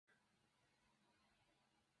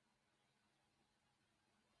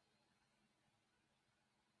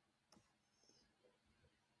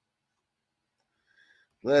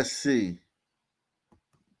Let's see.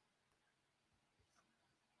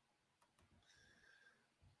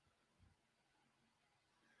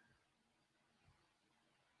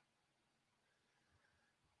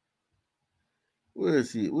 Where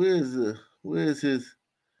is he? Where's his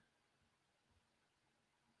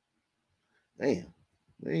damn?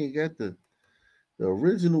 They ain't got the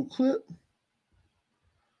original clip.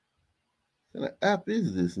 What kind of app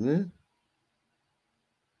is this, man?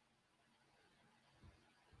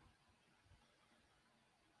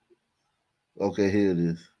 Okay, here it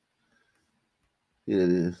is. Here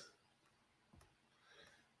it is.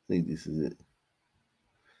 I think this is it.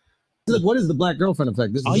 What is the black girlfriend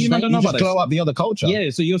effect? This is you don't know about glow up the other culture. Yeah,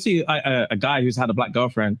 so you'll see a guy who's had a black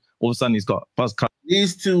girlfriend. All of a sudden, he's got buzz cut.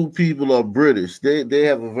 These two people are British. They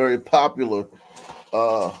have a very popular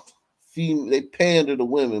they pander to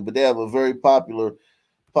women, but they have a very popular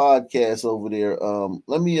podcast over there.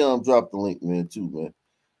 Let me drop the link, man, too, man.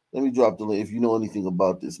 Let me drop the link if you know anything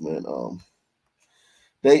about this, man.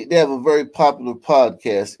 They have a very popular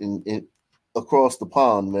podcast in across the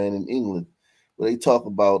pond, man, in England, where they talk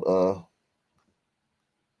about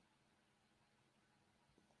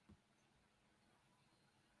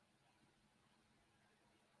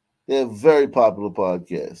they have very popular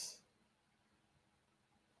podcasts.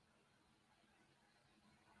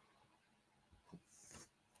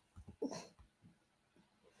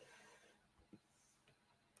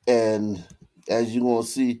 And as you're gonna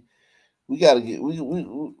see, we gotta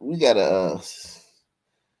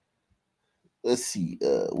let's see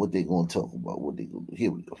what they're gonna talk about. What they gonna do.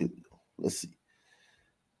 Here we go. Let's see.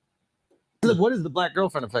 What is the black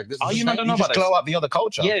girlfriend effect? This is you don't know about glow up the other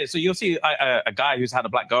culture. Yeah, so you'll see a guy who's had a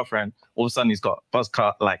black girlfriend. All of a sudden, he's got buzz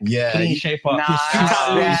cut, like clean shape up.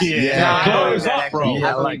 Close up, bro.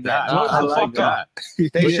 Yeah, I like that. I like that.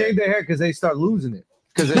 They shave their hair because they start losing it.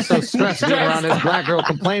 Because they're so stressed being around this black girl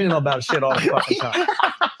complaining about shit all the fucking time.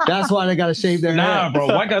 That's why they got to shave their hair. Nah, bro.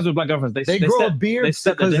 White guys with black girlfriends, they grow a beard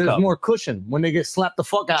because there's more cushion when they get slapped the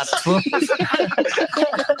fuck out of.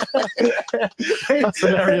 That's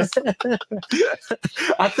hilarious.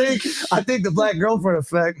 I think the black girlfriend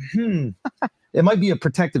effect. It might be a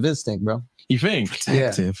protective instinct, bro. You think?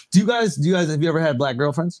 Protective. Yeah. Do you guys have you ever had black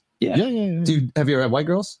girlfriends? Yeah. Dude, have you ever had white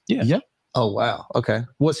girls? Yeah. Oh wow. Okay.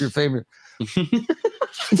 What's your favorite?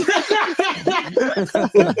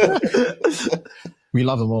 We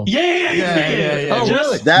love them all. Yeah. Oh,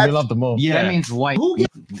 really? We love them all. Yeah. That means white.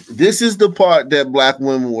 This is the part that black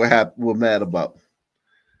women were mad about.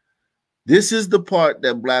 This is the part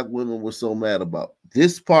that black women were so mad about.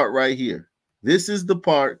 This part right here. This is the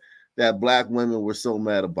part that black women were so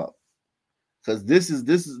mad about. Because this is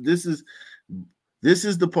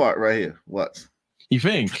the part right here. Watch. You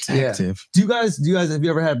think? Protective. Do you guys have you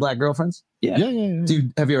ever had black girlfriends? Yeah.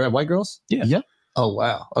 Dude, have you ever had white girls? Yeah. Oh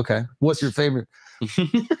wow. Okay. What's your favorite?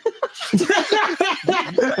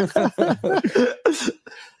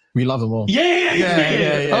 We love them all.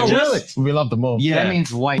 Yeah. Oh really? We love them all. Yeah. That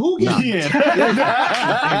means white.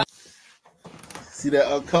 See that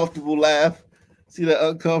uncomfortable laugh?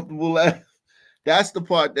 That's the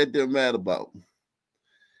part that they're mad about.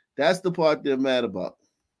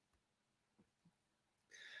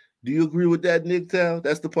 Do you agree with that, Nick Town?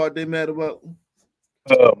 That's the part they're mad about?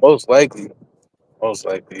 Most likely,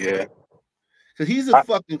 yeah. Because he's a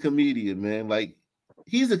fucking comedian, man. Like,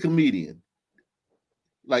 he's a comedian.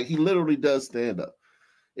 Like, he literally does stand up.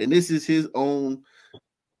 And this is his own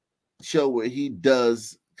show where he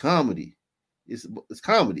does comedy. It's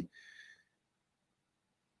comedy.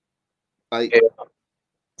 Like, yeah.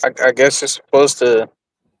 I guess it's supposed to,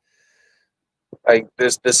 like,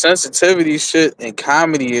 the sensitivity shit and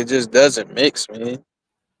comedy, it just doesn't mix, man.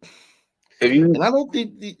 And I don't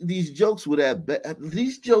think these jokes were that bad.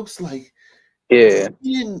 These jokes, like, yeah,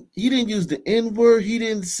 he didn't use the N-word. He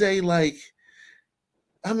didn't say, like,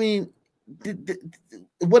 I mean,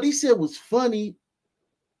 what he said was funny,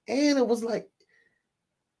 and it was like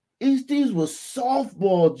these were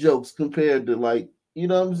softball jokes compared to, like, you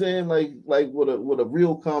know what I'm saying, like what a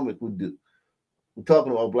real comic would do. We're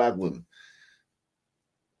talking about black women.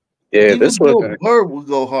 Yeah, Even Bill Burr would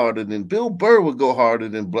go harder than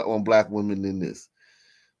on black women than this.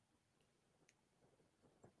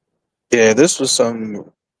 Yeah, this was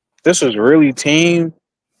really tame.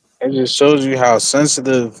 It just shows you how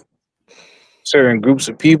sensitive certain groups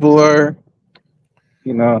of people are.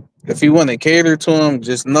 You know, if you want to cater to them,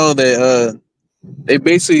 just know that they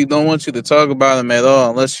basically don't want you to talk about them at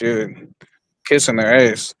all unless you're kissing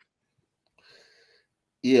their ass.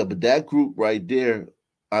 Yeah, but that group right there,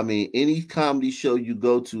 I mean, any comedy show you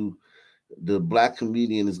go to, the black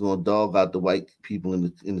comedian is going to dog out the white people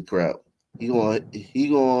in the crowd. He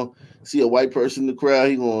gonna see a white person in the crowd.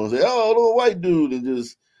 He gonna say, "Oh, little white dude," and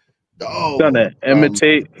just He's gonna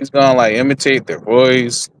imitate. He's gonna like imitate their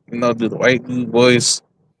voice. You know, do the white dude voice,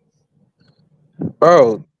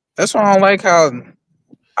 bro. That's why I don't like how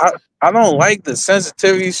I don't like the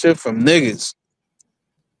sensitivity shit from niggas.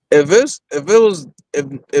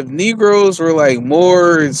 If Negroes were like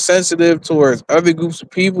more sensitive towards other groups of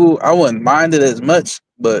people, I wouldn't mind it as much.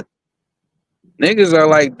 But niggas are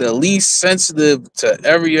like the least sensitive to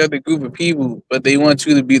every other group of people, but they want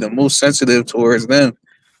you to be the most sensitive towards them.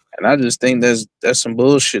 And I just think that's some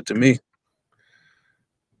bullshit to me.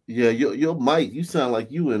 Yeah, your mic, you sound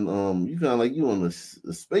like you on a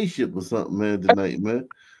spaceship or something, man, tonight, man.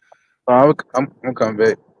 I'm coming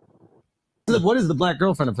back. What is the black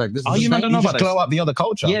girlfriend effect? This Oh, is you don't know you about just this? glow up the other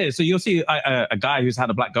culture. Yeah, so you'll see a guy who's had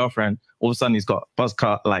a black girlfriend. All of a sudden, he's got buzz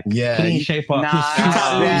cut, like Yeah, clean he- shape up.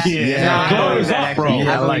 Yeah, glows up, bro.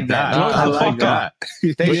 Yeah, I like that. Glows I the like fuck that. up.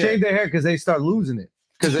 They shave their hair because they start losing it.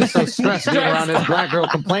 Because they're so stressed being around this black girl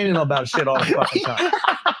complaining about shit all the fucking time.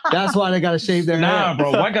 That's why they gotta shave their hair. Nah,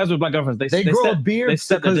 bro. White guys with black girlfriends, They grow step- a beard they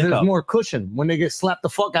step their because dick there's up. more cushion when they get slapped the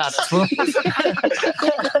fuck out of.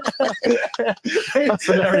 That's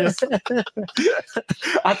hilarious.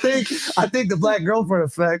 I think the black girlfriend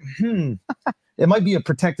effect. It might be a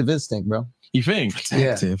protective instinct, bro. You think?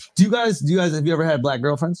 Protective. Do you guys have you ever had black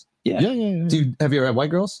girlfriends? Yeah. Yeah. Have you ever had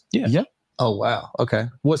white girls? Yeah. Yeah. Oh wow. Okay.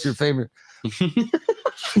 What's your favorite?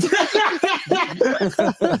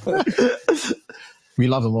 We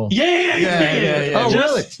love them all. Yeah. Oh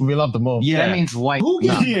really? We love them all. Yeah. That means white.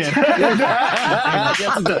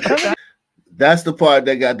 That's the part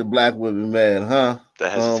that got the black women mad, huh? The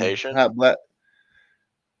hesitation. Hot black.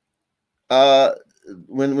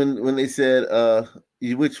 When they said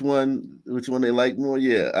which one they like more,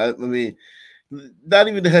 yeah. I mean, not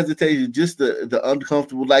even the hesitation, just the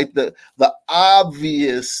uncomfortable, like the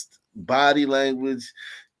obvious body language,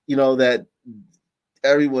 you know, that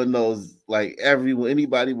everyone knows, like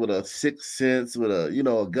anybody with a sixth sense, with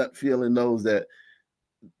a gut feeling knows that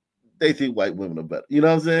they think white women are better. You know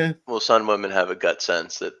what I'm saying? Well, some women have a gut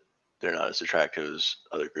sense that they're not as attractive as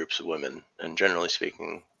other groups of women, and generally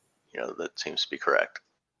speaking, that seems to be correct.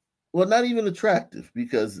 Well, not even attractive,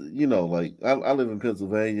 because like I live in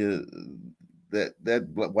Pennsylvania. That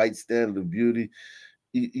white standard of beauty,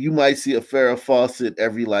 you might see a Farrah Fawcett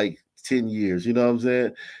every like 10 years. You know what I'm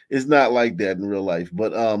saying? It's not like that in real life,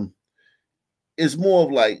 but it's more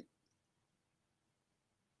of like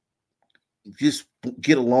just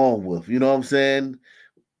get along with. You know what I'm saying?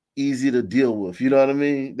 Easy to deal with. You know what I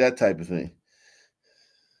mean? That type of thing.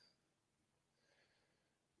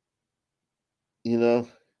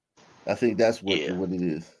 I think that's what it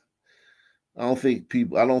is. I don't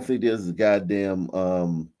think there's a goddamn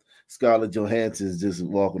Scarlett Johansson's just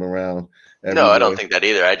walking around. No, I don't think that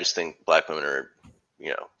either. I just think black women are,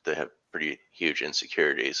 they have pretty huge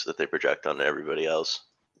insecurities that they project onto everybody else.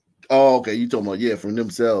 Oh, okay. You talking about from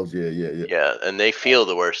themselves? Yeah. Yeah, and they feel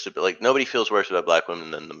the worst. Like nobody feels worse about black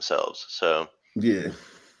women than themselves. So yeah.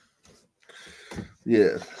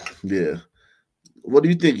 What do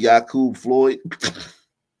you think, Yakub Floyd?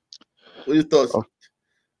 What are your thoughts?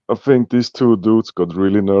 I think these two dudes got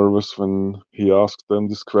really nervous when he asked them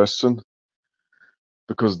this question,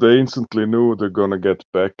 because they instantly knew they're gonna get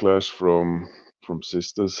backlash from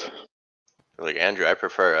sisters. Like Andrew, I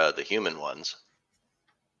prefer the human ones.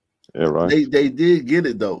 Yeah, right. They did get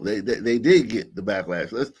it though. They did get the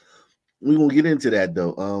backlash. We gonna get into that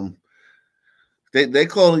though. They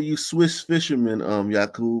calling you Swiss fisherman,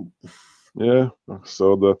 Yakub. Yeah, I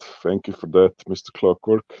saw that. Thank you for that, Mr.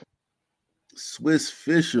 Clockwork. Swiss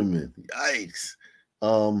fisherman. Yikes.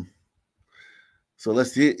 So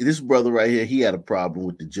let's see. This brother right here, he had a problem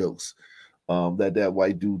with the jokes that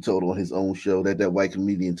white dude told on his own show, that white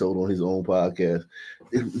comedian told on his own podcast.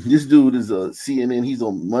 This dude is a CNN. He's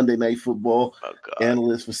on Monday Night Football,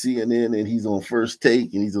 analyst for CNN, and he's on First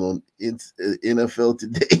Take, and he's on NFL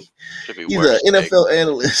Today. He's an NFL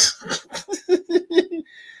analyst.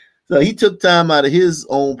 So he took time out of his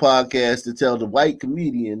own podcast to tell the white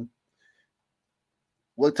comedian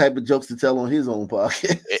what type of jokes to tell on his own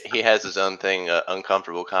podcast. He has his own thing,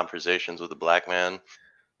 uncomfortable conversations with a black man.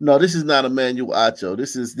 No, this is not Emmanuel Acho.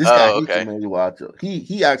 This guy hates Emmanuel Acho.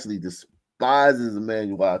 He actually despises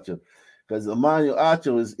Emmanuel Acho, because Emmanuel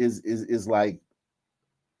Acho is like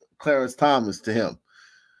Clarence Thomas to him.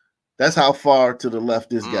 That's how far to the left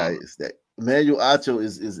this guy is. That Emmanuel Acho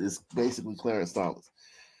is basically Clarence Thomas.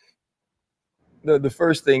 The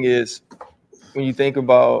first thing is, when you think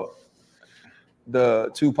about the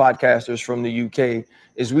two podcasters from the UK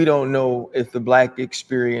is we don't know if the Black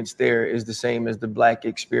experience there is the same as the Black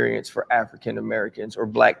experience for African Americans or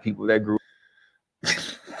Black people that grew.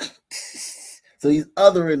 So he's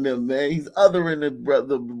othering them, man. He's othering the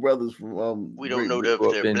brothers from we don't know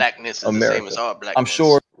if their blackness is America. The same as our blackness. I'm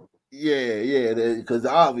sure. Yeah, because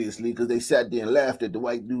obviously, because they sat there and laughed at the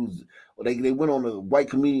white dudes, or they went on a white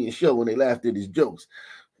comedian show and they laughed at his jokes.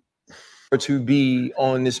 To be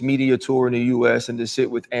on this media tour in the U.S. and to sit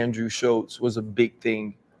with Andrew Schulz was a big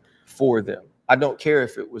thing for them. I don't care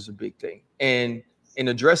if it was a big thing. And in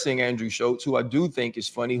addressing Andrew Schulz, who I do think is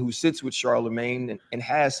funny, who sits with Charlemagne and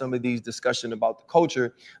has some of these discussions about the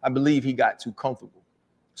culture, I believe he got too comfortable.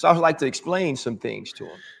 So I would like to explain some things to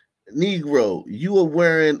him. Negro, you are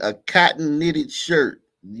wearing a cotton knitted shirt.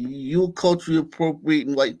 You culturally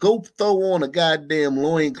appropriating, like, go throw on a goddamn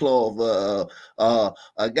loincloth,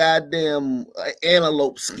 a goddamn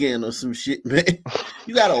antelope skin or some shit, man.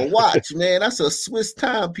 You got a watch, man. That's a Swiss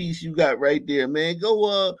timepiece you got right there, man.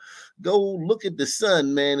 Go look at the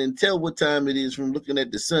sun, man, and tell what time it is from looking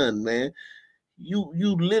at the sun, man. You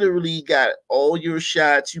literally got all your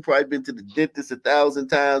shots. You probably been to the dentist 1,000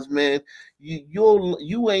 times, man.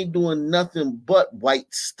 You ain't doing nothing but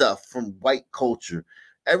white stuff from white culture.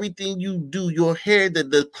 Everything you do, your hair,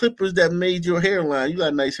 the clippers that made your hairline, you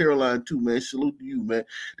got a nice hairline too, man. Salute to you, man.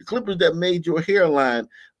 The clippers that made your hairline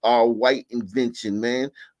are white invention,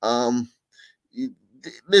 man.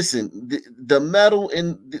 Listen, the metal,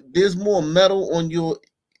 and there's more metal on your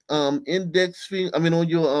index finger, on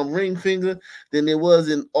your ring finger than there was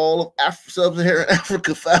in all of sub-Saharan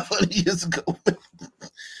Africa 500 years ago.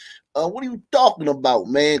 What are you talking about,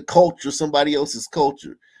 man? Culture, somebody else's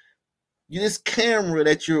culture. This camera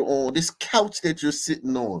that you're on, this couch that you're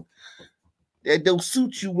sitting on, those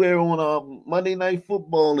suits you wear on Monday Night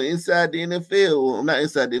Football and inside the NFL, or not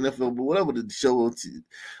inside the NFL, but whatever the show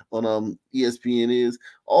on ESPN is,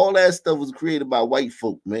 all that stuff was created by white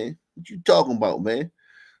folk, man. What you talking about, man?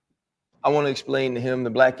 I want to explain to him the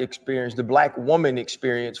Black experience, the Black woman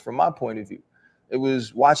experience from my point of view. It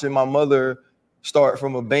was watching my mother start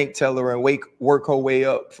from a bank teller and work her way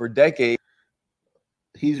up for decades.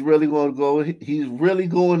 He's really going to go. He's really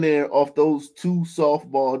going there off those two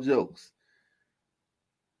softball jokes.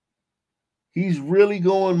 He's really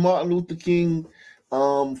going Martin Luther King,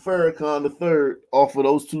 Farrakhan III off of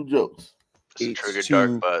those two jokes. Trigger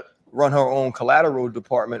dark butt. Run her own collateral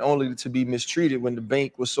department only to be mistreated when the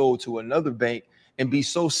bank was sold to another bank, and be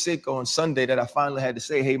so sick on Sunday that I finally had to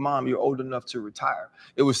say, hey, Mom, you're old enough to retire.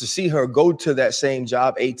 It was to see her go to that same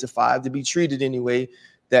job 8 to 5 to be treated anyway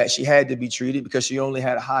that she had to be treated because she only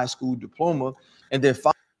had a high school diploma. And then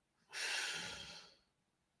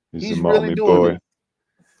he's really doing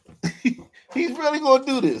it. He's really going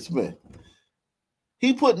to do this, man.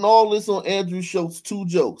 He putting all this on Andrew Schulz 2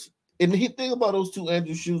 jokes. And he think about those 2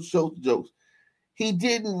 Andrew Schulz jokes. He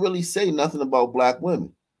didn't really say nothing about Black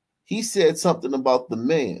women. He said something about the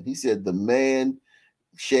man. He said the man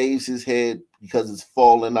shaves his head because it's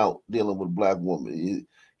falling out dealing with a Black woman.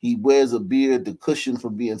 He wears a beard to cushion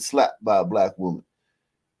from being slapped by a Black woman.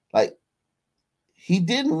 Like, he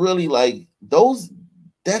didn't really like those.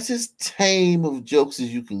 That's as tame of jokes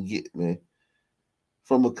as you can get, man,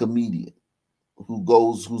 from a comedian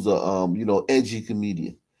who's a edgy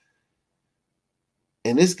comedian.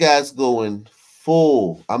 And this guy's going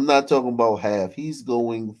full. I'm not talking about half. He's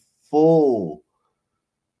going full.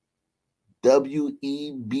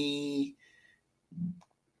 W.E.B.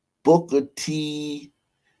 Booker T.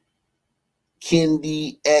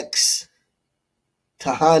 Kendi X.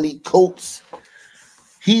 Tahani Coates.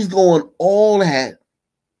 He's going all that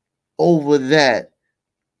over that.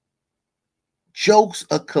 Jokes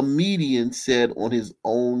a comedian said on his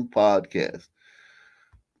own podcast.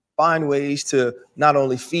 Find ways to not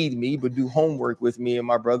only feed me, but do homework with me and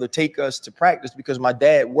my brother, take us to practice because my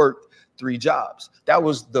dad worked 3 jobs. That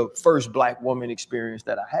was the first Black woman experience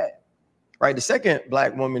that I had, right? The second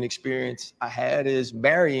Black woman experience I had is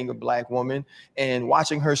marrying a Black woman and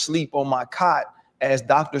watching her sleep on my cot as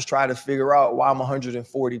doctors try to figure out why I'm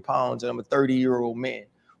 140 pounds and I'm a 30-year-old man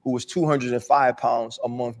who was 205 pounds a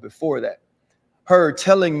month before that. Her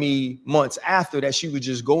telling me months after that she would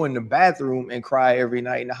just go in the bathroom and cry every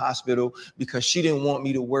night in the hospital because she didn't want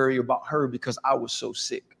me to worry about her because I was so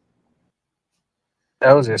sick.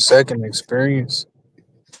 That was your second experience.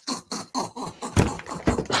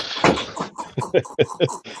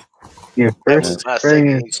 Your first my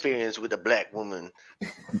second experience with a Black woman.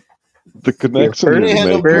 The connection you is had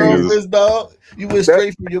no making girlfriends, is dog. You went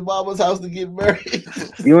straight from your mama's house to get married.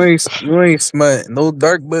 You ain't smut. No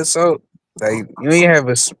dark butts out. Like you ain't have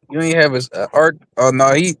a arc. Oh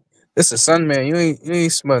no, this It's a son, man. You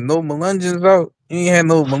ain't smut no melungeons out. You ain't had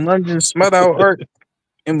no melungeons smut out art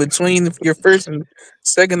in between your first and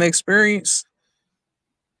second experience.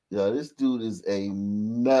 Yo, this dude is a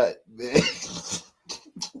nut, man.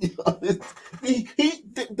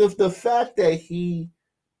 The fact that he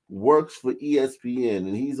works for ESPN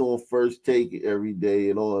and he's on First Take every day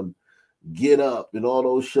and on Get Up and all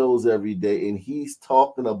those shows every day, and he's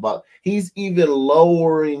talking about, he's even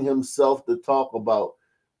lowering himself to talk about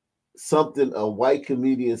something a white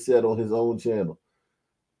comedian said on his own channel.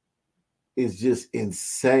 It's just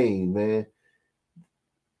insane, man.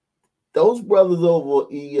 Those brothers over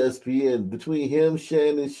on ESPN, between him,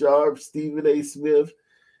 Shannon Sharp, Stephen A. Smith,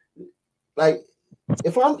 like,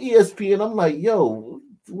 if I'm ESPN, I'm like, yo,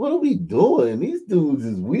 what are we doing? These dudes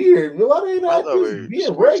is weird. Why they not just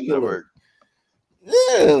being regular?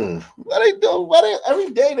 Yeah, why they do? Why they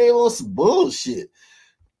every day they on some bullshit?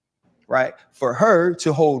 Right, for her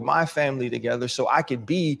to hold my family together so I could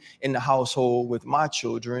be in the household with my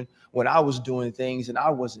children when I was doing things and I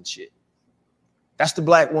wasn't shit. That's the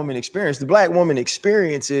black woman experience. The black woman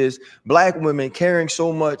experience is black women caring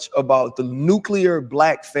so much about the nuclear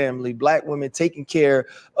black family, black women taking care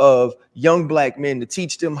of young black men to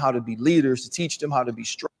teach them how to be leaders, to teach them how to be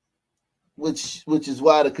strong. Which is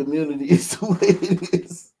why the community is the way it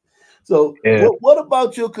is. So what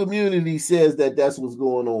about your community says that that's what's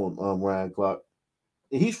going on, Ryan Clark?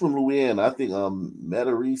 And he's from Louisiana. I think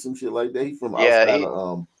Metairie, some shit like that. He's from outside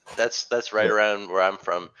of That's right around where I'm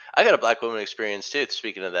from. I got a black woman experience too.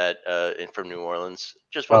 Speaking of that, from New Orleans,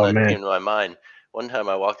 just one that came to my mind. One time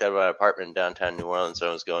I walked out of my apartment in downtown New Orleans.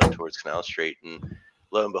 I was going towards Canal Street, and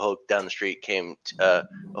lo and behold, down the street came a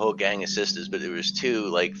whole gang of sisters. But there was two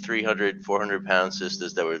like 300, 400-pound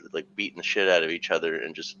sisters that were like beating the shit out of each other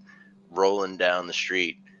and just rolling down the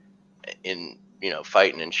street in,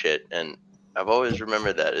 fighting and shit. And I've always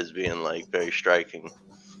remembered that as being like very striking.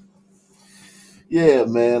 Yeah,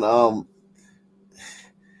 man.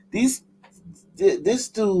 This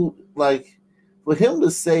dude, like, for him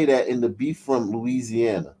to say that and to be from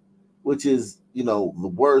Louisiana, which is, the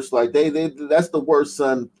worst, like that's the worst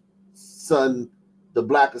son, the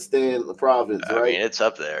Blackistan province, right? I mean, it's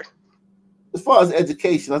up there. As far as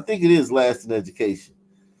education, I think it is last in education.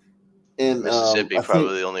 And Mississippi,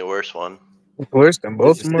 probably the only worst one. Worse than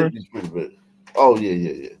Baltimore? Oh,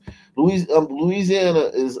 yeah.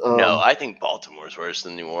 Louisiana is no, I think Baltimore's worse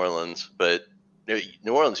than New Orleans, but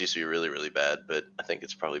New Orleans used to be really, really bad, but I think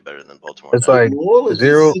it's probably better than Baltimore. It's now. Like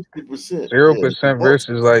 0%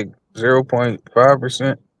 versus like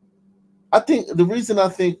 0.5%. I think the reason I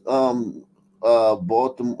think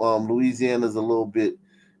Baltimore, Louisiana is a little bit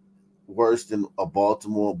worse than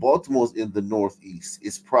Baltimore. Baltimore's in the Northeast.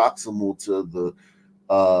 It's proximal to the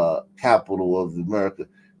capital of America.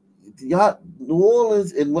 New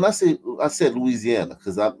Orleans, and when I said Louisiana,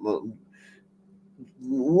 because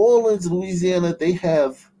New Orleans, Louisiana, they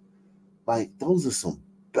have like those are some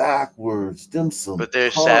backwards, but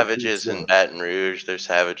there's savages in Baton Rouge, there's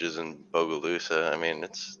savages in Bogalusa. I mean,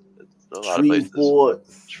 it's a lot of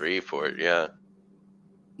places. Shreveport, yeah.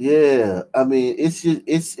 Yeah, I mean, it's just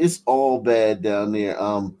it's all bad down there.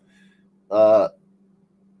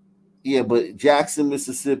 Yeah, but Jackson,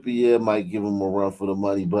 Mississippi, might give them a run for the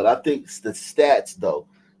money. But I think the stats, though,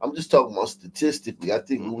 I'm just talking about statistically. I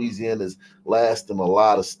think Louisiana's last in a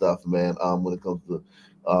lot of stuff, man. When it comes to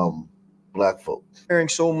black folk. Caring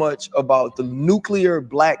so much about the nuclear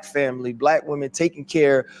black family, black women taking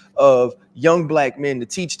care of young black men to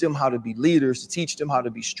teach them how to be leaders, to teach them how to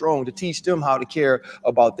be strong, to teach them how to care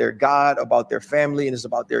about their God, about their family, and it's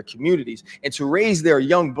about their communities, and to raise their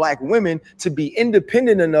young black women to be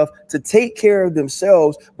independent enough to take care of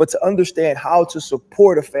themselves, but to understand how to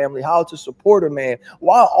support a family, how to support a man,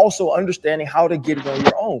 while also understanding how to get it on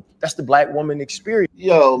your own. That's the black woman experience.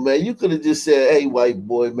 Yo, man, you could have just said, "Hey, white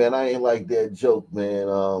boy, man, I ain't like that joke, man.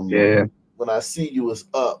 When I see you, it's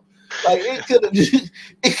up." Like it could have just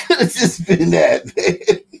been that, man.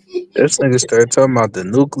 This nigga started talking about the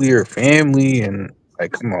nuclear family and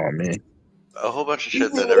like, come on, man. A whole bunch of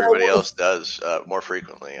shit that everybody else does more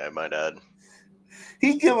frequently, I might add.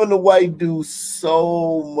 He giving the white dude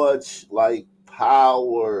so much like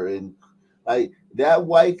power, and like that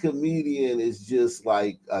white comedian is just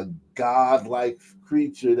like a godlike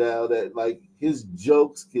creature now that like his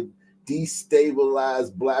jokes can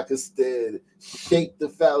destabilize Blackistan, shake the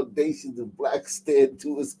foundations of Blackistan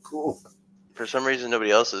to its core. For some reason, nobody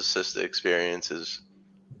else's sister experiences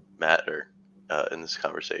matter in this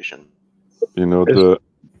conversation. The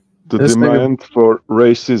demand for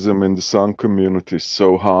racism in the Sun community is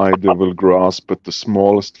so high, they will grasp at the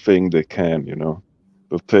smallest thing they can, They'll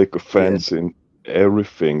take offense in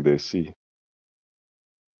everything they see.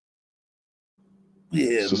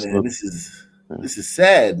 Yeah, man, this is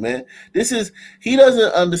sad, man. He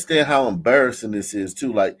doesn't understand how embarrassing this is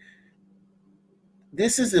too. Like,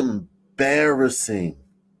 this is embarrassing.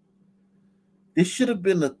 This should have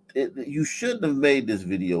been you shouldn't have made this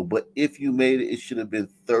video, but if you made it, it should have been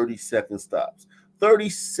 30-second stops. 30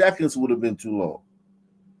 seconds would have been too long.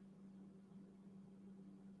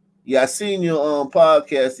 Yeah, I seen your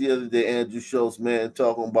podcast the other day, Andrew Schultz, man,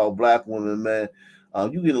 talking about black women, man.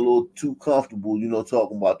 You get a little too comfortable, you know,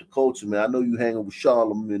 talking about the culture, man. I know you hanging with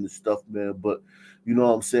Charlamagne and stuff, man, but you know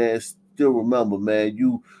what I'm saying? Still remember, man,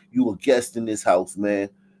 you a guest in this house, man.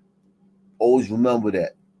 Always remember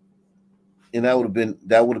that. And that would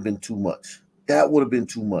have been too much. That would have been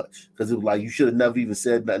too much. Because it was like you should have never even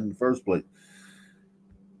said that in the first place.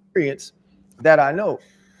 Experience that I know.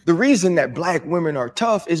 The reason that black women are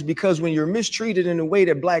tough is because when you're mistreated in the way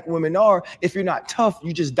that black women are, if you're not tough,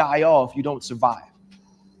 you just die off. You don't survive.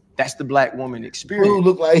 That's the black woman experience. Dude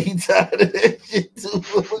look like he tired of that shit too.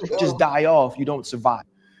 You just die off. You don't survive.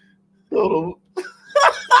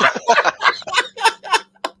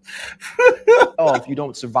 Off. You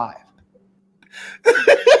don't survive.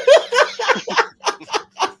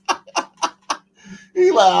 He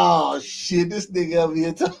like, oh shit, this nigga over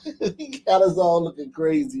here he got us all looking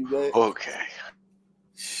crazy, man. Okay.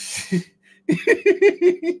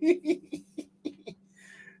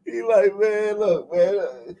 He like, man, look,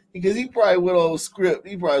 man, because he probably went on script.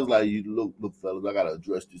 He probably was like, "You look, fellas, I gotta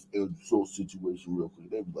address this soul situation real quick."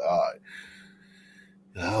 They be like, "All right."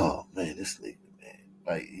 Oh man, this nigga, man,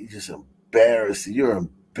 like he's just embarrassing. You're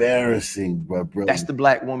embarrassing, bro. That's the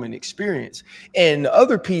black woman experience, and the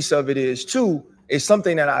other piece of it is too. Is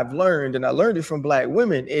something that I've learned, and I learned it from black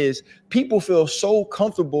women, is people feel so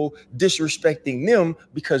comfortable disrespecting them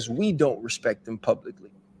because we don't respect them publicly.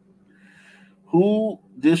 Who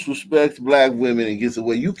disrespects black women and gets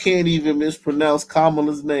away? You can't even mispronounce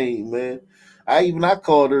Kamala's name, man. I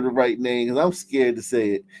called her the right name because I'm scared to say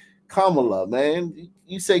it. Kamala, man.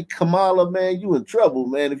 You say Kamala, man, you in trouble,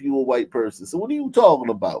 man, if you a white person. So what are you talking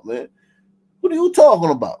about, man? What are you talking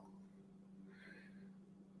about?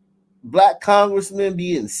 Black congressmen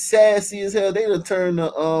being sassy as hell. They done turned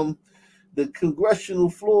the congressional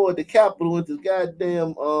floor at the Capitol into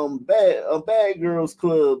goddamn bad girls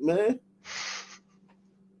club, man.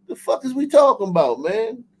 The fuck is we talking about,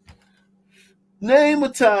 man? Name a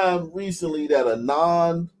time recently that a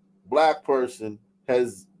non-black person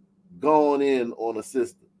has gone in on a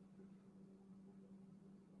system.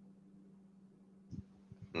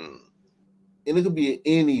 And it could be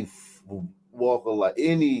any walk of life,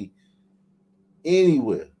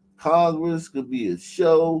 anywhere. Congress could be a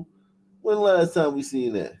show. When last time we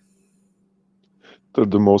seen that? They're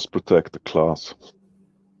the most protected class.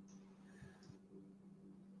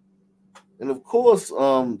 And of course,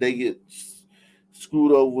 they get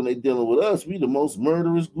screwed over when they dealing with us. We the most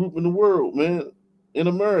murderous group in the world, man. In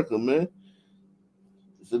America, man.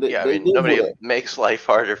 So I mean, nobody makes life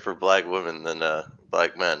harder for black women than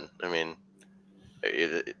black men. I mean,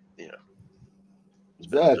 you know,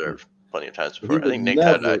 exactly. Plenty of times before. I think Nick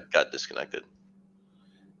got disconnected.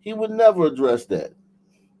 He would never address that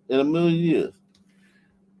in a million years.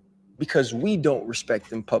 Because we don't respect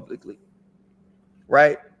them publicly,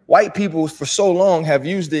 right? White people for so long have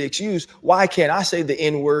used the excuse, why can't I say the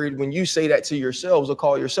N-word when you say that to yourselves or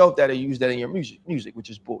call yourself that or use that in your music, which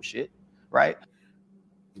is bullshit, right?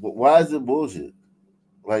 But why is it bullshit?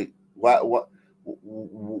 Like, why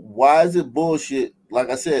is it bullshit? Like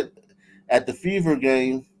I said, at the Fever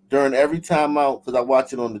game, during every timeout, because I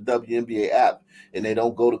watch it on the WNBA app, and they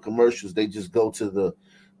don't go to commercials. They just go to the,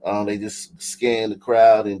 they just scan the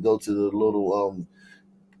crowd and go to the little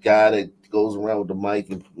guy that goes around with the mic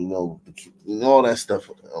and all that stuff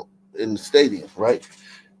in the stadium, right?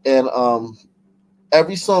 And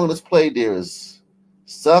every song that's played there is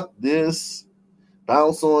 "Suck This,"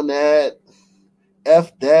 "Bounce on That,"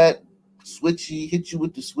 "F That," "Switchy," "Hit You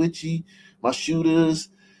with the Switchy," "My Shooters."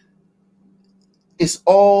 It's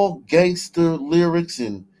all gangster lyrics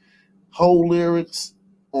and whole lyrics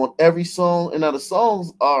on every song. And now the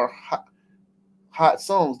songs are hot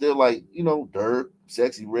songs. They're like, Dirt,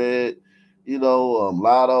 Sexy Red,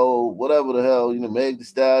 Lotto, whatever the hell, Meg Thee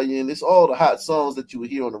Stallion. It's all the hot songs that you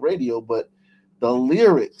would hear on the radio, but the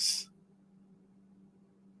lyrics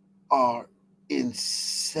are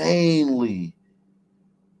insanely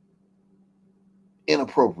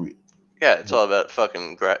inappropriate. Yeah, it's all about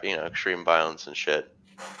fucking, extreme violence and shit.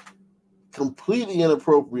 Completely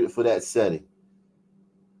inappropriate for that setting.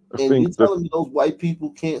 And you're telling me those white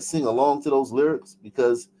people can't sing along to those lyrics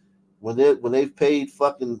because when they've paid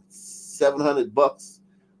fucking $6 $700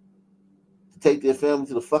 to take their family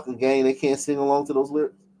to the fucking game. They can't sing along to those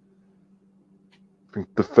lyrics. I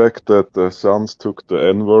think the fact that the Suns took the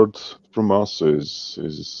N-word from us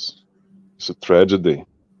is a tragedy.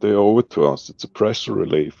 They owe it to us. It's a pressure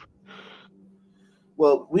relief.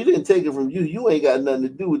 Well, we didn't take it from you. You ain't got nothing to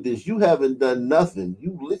do with this. You haven't done nothing.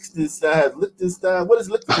 You Liechtenstein. What is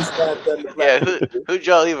Liechtenstein done to black people? Who'd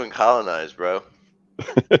y'all even colonize, bro?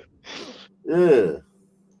 Yeah.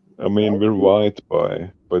 I mean, we're white by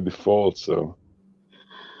default, so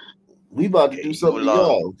we about to do something to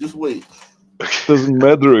y'all. Just wait. Doesn't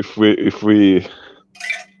matter if we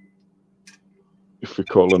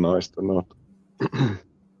colonized or not.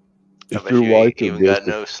 If you're white, you even got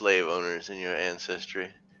no slave owners in your ancestry.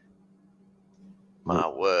 My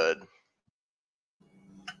word.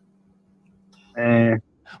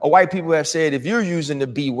 Or white people have said, if you're using the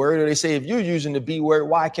B word, or they say, if you're using the B word,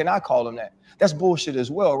 why can't I call them that? That's bullshit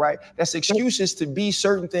as well, right? That's excuses to be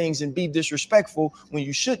certain things and be disrespectful when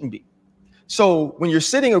you shouldn't be. So when you're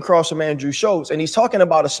sitting across from Andrew Schulz and he's talking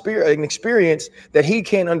about an experience that he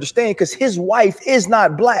can't understand because his wife is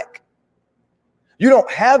not black, you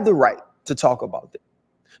don't have the right to talk about it.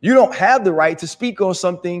 You don't have the right to speak on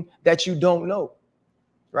something that you don't know,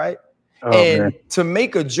 right? Man. To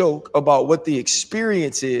make a joke about what the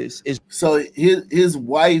experience is so his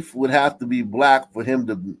wife would have to be black for him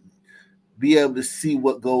to be able to see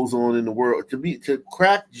what goes on in the world, to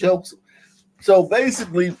crack jokes. So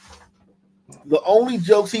basically, the only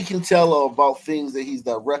jokes he can tell are about things that he's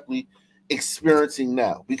directly experiencing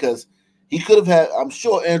now, because he could have had. I'm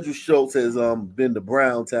sure Andrew Schulz has been to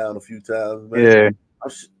Browntown a few times. Man. Yeah,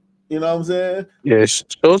 you know what I'm saying? Yeah,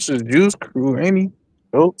 Schulz is Juice Crew, ain't he?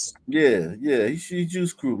 Schulz. Yeah, he's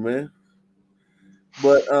Juice Crew, man.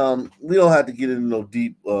 But we don't have to get into no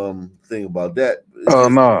deep thing about that.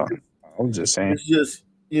 No, I'm just saying. It's just,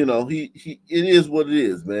 you know, he it is what it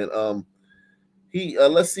is, man.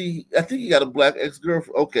 Let's see. I think he got a black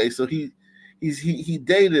ex-girlfriend. Okay, so he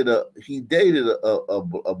dated a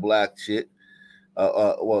black chick.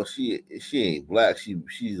 Well, she ain't black.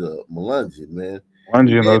 She's a Melungeon, man.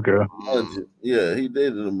 Melungeon, okay. Melungeon. Yeah, he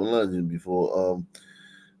dated a Melungeon before.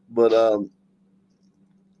 But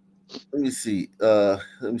let me see.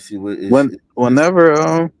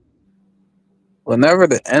 Whenever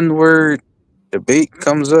the N-word debate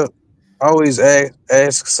comes up, I always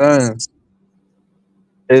ask sons,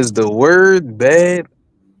 is the word bad?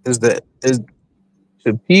 Should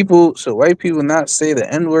white people not say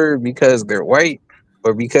the N-word because they're white,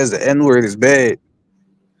 or because the N-word is bad?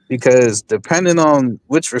 Because depending on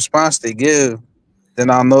which response they give, then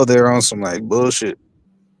I'll know they're on some like bullshit.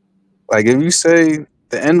 Like if you say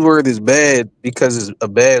the N-word is bad because it's a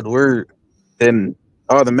bad word, then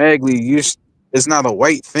automatically it's not a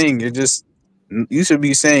white thing. You should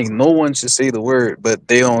be saying no one should say the word, but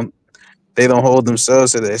they don't hold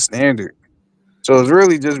themselves to that standard. So it's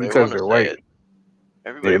really just because they're white.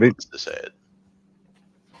 Everybody wants to say it.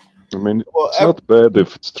 I mean, it's not bad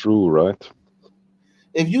if it's true, right?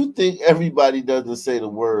 If you think everybody doesn't say the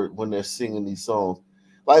word when they're singing these songs,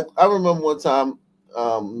 like I remember one time,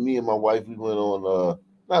 me and my wife, we went on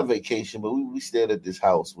not vacation, but we stayed at this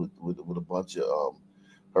house with a bunch of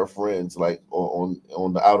her friends, like on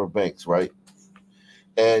the Outer Banks, right?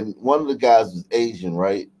 And one of the guys was Asian,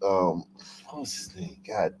 right? What was his name?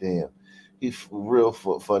 God damn, he's a real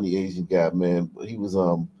funny Asian guy, man. But he was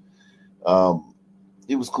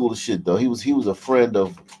cool as shit though. He was a friend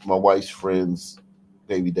of my wife's friend's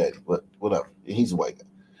baby daddy, but whatever. He's a white guy.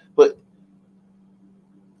 But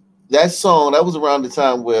that song, that was around the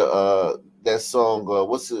time where that song,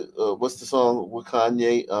 what's the song with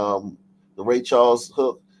Kanye, the Ray Charles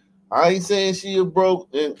hook? I ain't saying she a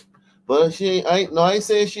broke, but I ain't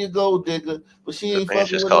saying she a gold digger, but she ain't fucking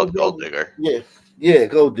just with called no gold digger. Yeah,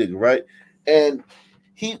 gold digger, right? And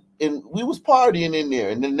we was partying in there,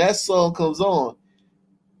 and then that song comes on,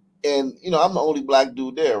 and you know I'm the only black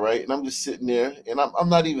dude there, right? And I'm just sitting there, and I'm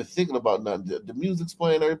not even thinking about nothing. The music's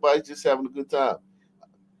playing, everybody's just having a good time,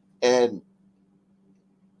 and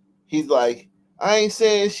he's like, I ain't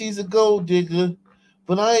saying she's a gold digger,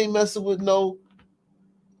 but I ain't messing with no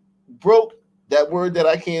broke, that word that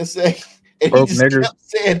I can't say. And broke he just nigger. kept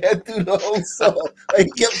saying that through the whole song. Like,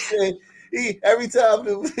 he kept saying, every time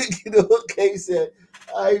the hook came, he said,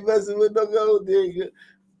 I ain't messing with no gold digger.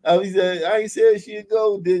 He said, I ain't saying she a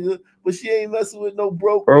gold digger, but she ain't messing with no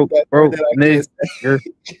broke nigger.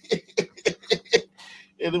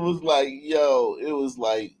 And it was like, yo, it was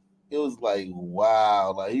like,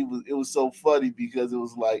 wow. Like it was so funny because it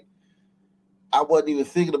was like, I wasn't even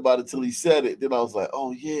thinking about it till he said it. Then I was like,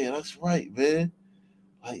 oh yeah, that's right, man.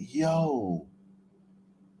 Like, yo,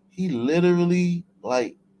 he literally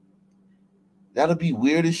like that'd be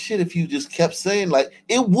weird as shit if you just kept saying like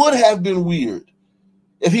it would have been weird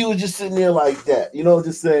if he was just sitting there like that, you know,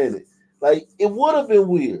 just saying it. Like it would have been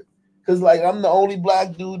weird because like I'm the only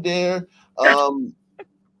black dude there, and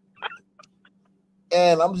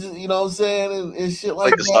I'm just, you know what I'm saying, and shit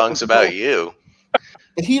like the that. song's about you.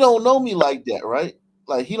 And he don't know me like that, right?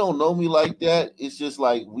 Like he don't know me like that. It's just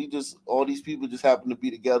like we just all these people just happen to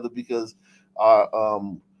be together because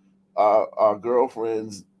our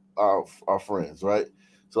girlfriends are friends, right?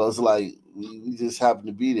 So it's like we just happen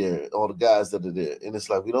to be there, all the guys that are there, and it's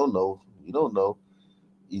like we don't know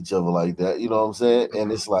each other like that, you know what I'm saying?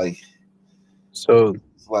 And it's like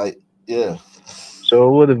yeah. So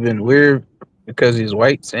it would have been weird because he's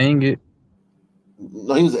white saying it.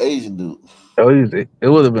 No, he was an Asian dude. Oh, it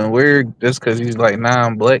would have been weird just because he's like, nah,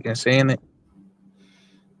 I'm black and saying it.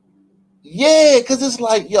 Yeah, because it's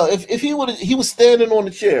like, yo, if he was standing on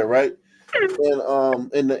the chair, right?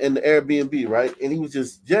 And in the Airbnb, right? And he was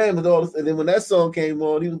just jamming all this, and then when that song came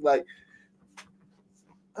on, he was like,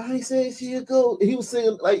 I ain't saying she a go. He was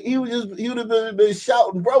singing like he would have been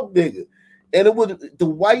shouting broke nigga. And it would the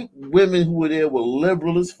white women who were there were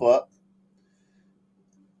liberal as fuck.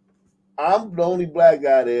 I'm the only black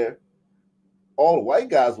guy there. All the white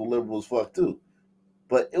guys were liberal as fuck too.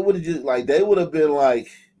 But it would have just like they would have been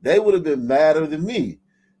madder than me.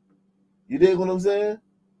 You dig what I'm saying?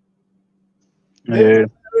 Yeah.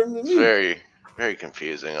 It's very, very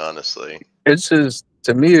confusing, honestly. It's just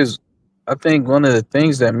to me is I think one of the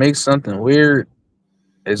things that makes something weird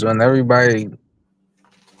is when everybody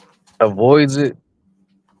avoids it.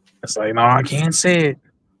 It's like, no, I can't say it.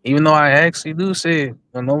 Even though I actually do say it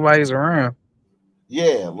when nobody's around.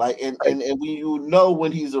 Yeah, like and when you know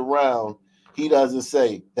when he's around, he doesn't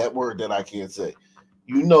say that word that I can't say.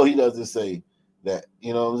 You know he doesn't say that.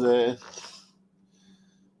 You know what I'm saying?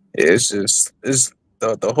 Yeah, it's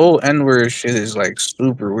the whole N-word shit is like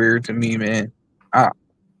super weird to me, man.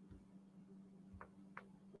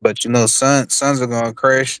 But you know, sons are gonna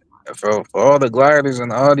crash for all the gliders in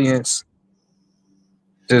the audience.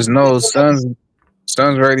 Just know sons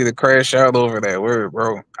ready to crash out over that word,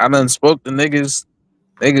 bro. I done spoke to niggas.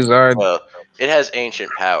 Niggas are well, it has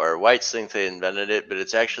ancient power. Whites think they invented it, but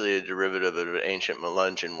it's actually a derivative of an ancient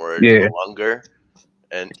Melungeon word, malungar,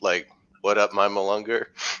 and like, what up, my malungar?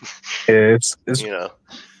 Yeah, it's you know.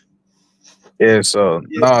 Yeah, so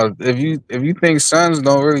no, if you think sons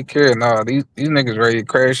don't really care, no, these niggas ready to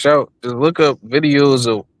crash out. Just look up videos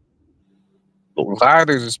of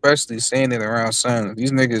gliders, especially saying it around sons.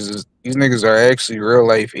 These niggas are actually real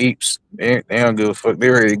life apes. They don't give a fuck. They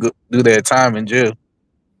ready to go do that time in jail.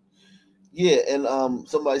 Yeah, and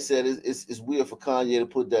somebody said it's weird for Kanye to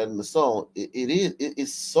put that in the song.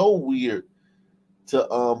 It's so weird to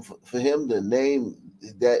for him to name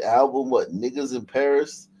that album what Niggas in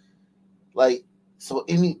Paris. Like so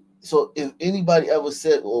if anybody ever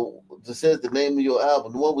said or says the name of your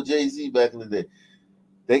album, the one with Jay-Z back in the day,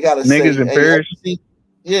 they gotta Niggas say in Paris.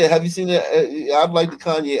 Have you seen that? I'd like the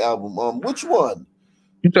Kanye album. Which one?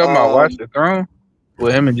 You talking about Watch the Throne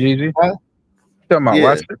with him and Jay-Z? Huh? Talking about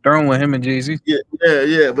Watch the Throne with him and Jay-Z?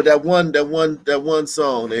 Yeah. But that one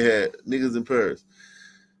song they had, Niggas in Paris.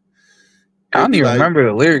 I don't even remember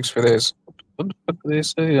the lyrics for this. What the fuck did they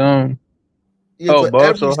say?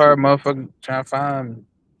 Ball so hard, motherfucker, trying to find.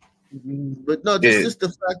 But no, just the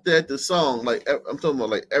fact that the song, like I'm talking about,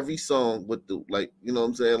 like every song with the like, you know what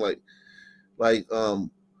I'm saying, like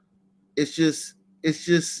it's just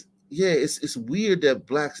it's weird that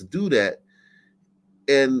blacks do that,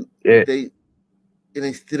 and they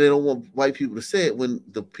don't want white people to say it when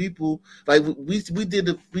the people like we did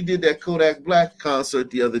that Kodak Black concert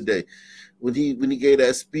the other day. When he gave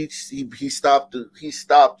that speech, he stopped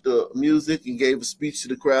the music and gave a speech to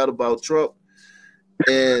the crowd about Trump.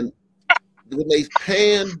 And when they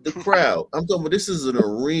panned the crowd, I'm talking about this is an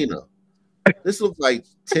arena. This looked like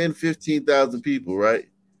 10, 15,000 people, right?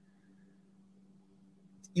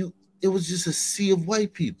 It was just a sea of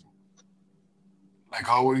white people. Like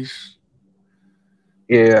always.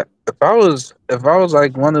 Yeah. If I was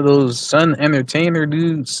like one of those Sun entertainer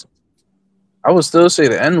dudes, I would still say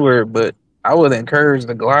the N-word, but I would encourage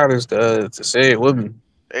the gliders to say it with me.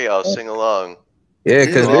 Hey, y'all sing along. Yeah,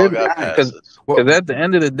 because at the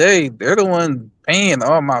end of the day, they're the one paying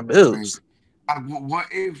all my bills. What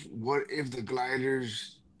if the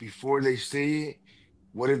gliders, before they say it,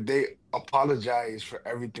 what if they apologize for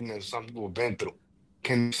everything that some people have been through?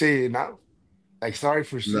 Can they say it now? Like, sorry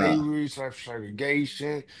for slavery, sorry for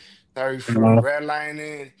segregation, sorry for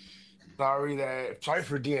redlining, sorry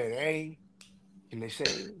for DNA. Can they say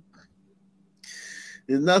it?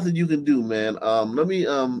 There's nothing you can do, man. Let me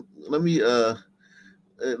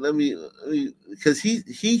because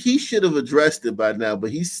he should have addressed it by now,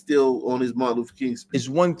 but he's still on his Martin Luther King speech. It's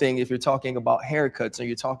one thing if you're talking about haircuts and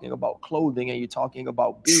you're talking about clothing and you're talking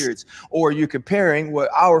about beards, or you're comparing what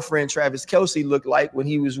our friend Travis Kelce looked like when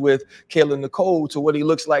he was with Kayla Nicole to what he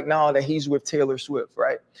looks like now that he's with Taylor Swift,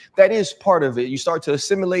 right? That is part of it. You start to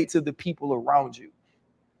assimilate to the people around you.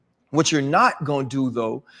 What you're not going to do,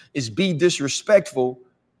 though, is be disrespectful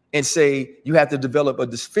and say you have to develop a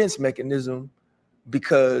defense mechanism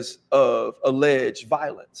because of alleged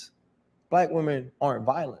violence. Black women aren't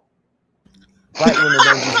violent. Black women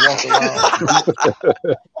don't just walk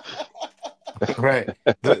around. Right.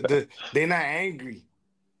 They're not angry.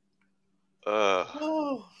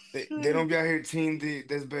 They don't be out here team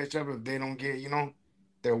this bitch up if they don't get, you know,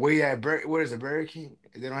 their way at what is it, Burger King?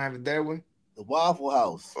 If they don't have it that way. The Waffle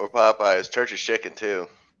House. Or Popeyes, Church's Chicken too.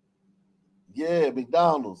 Yeah,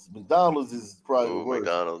 McDonald's. McDonald's is probably worse.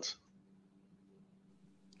 McDonald's.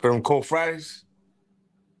 For them cold fries?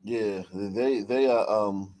 Yeah, they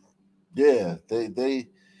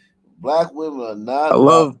black women are not.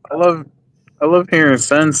 I love hearing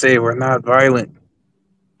Son say we're not violent.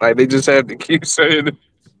 Like they just have to keep saying it.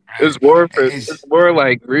 It's more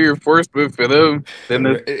like reinforcement for them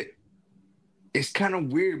than it's kind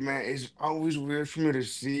of weird, man. It's always weird for me to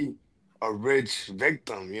see a rich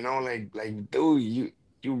victim, you know, like dude, you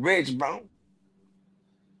rich, bro.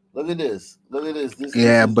 Look at this. Look at this.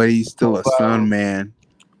 But he's still a son, man.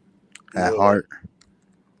 At heart.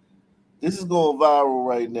 This is going viral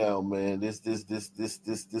right now, man. This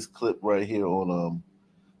clip right here on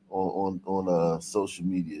social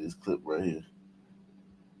media. This clip right here.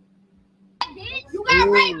 You got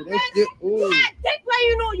raped, bitch. You got dick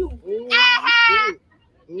playing on you. Think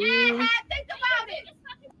about it.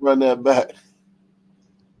 Run that back.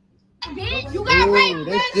 Bitch, you got raped,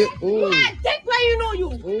 bitch. You got dick playing on you.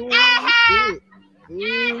 Think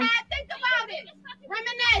about it.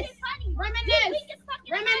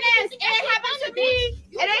 Reminisce. It ain't happened to me.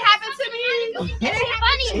 It ain't happened to me. It ain't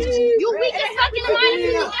funny. You weak as fucking mind.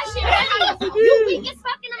 You weak as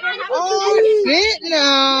fucking mind. Oh shit, no.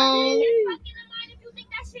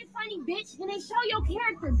 Bitch, then they show your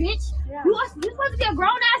character, bitch. Yeah. You supposed to be a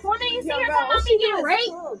grown ass woman. You see her talking about me getting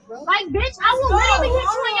raped. Like, bitch, I will literally hit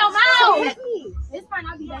you in your mouth. Hit me. This might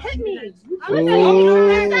not be that hit me. I'm gonna tell you,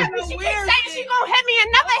 she keeps saying she gonna hit me and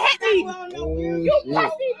never hit me. You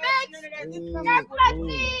pussy, bitch. You're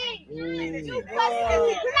pussy. You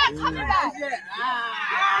pussy. You're not coming back.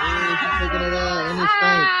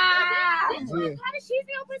 Bitch, how did she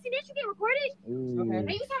feel pussy? Did you get recorded? Okay. Are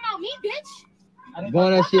you talking about me, bitch? Go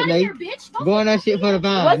on that shit, Nate. Go on that shit for the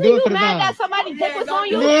vibe. Do it for the vibe. That somebody dick was on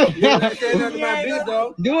you?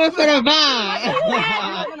 Do it for the vibe.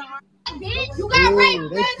 Bitch, you got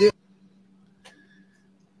raped, bitch.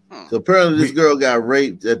 So apparently this girl got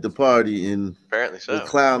raped at the party and apparently so.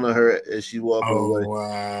 Clowning her as she walked away. Oh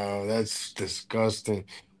wow, that's disgusting.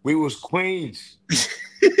 We was queens.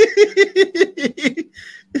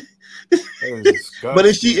 But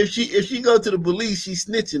if she go to the police, she's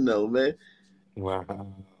snitching though, man.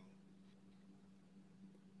 Wow.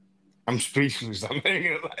 I'm speechless. I'm not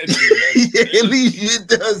gonna lie to you. Yeah, it leaves you, it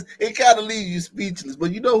does. It kind of leaves you speechless.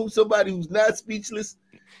 But you know who somebody who's not speechless?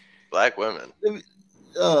 Black women.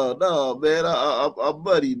 Oh no, man. Our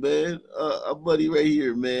buddy, man. Our buddy right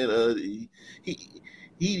here, man.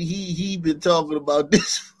 He been talking about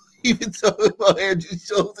this. He been talking about Andrew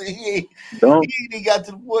Schulz, and he ain't got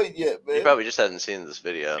to the point yet, man. You probably just hadn't seen this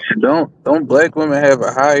video. Don't black women have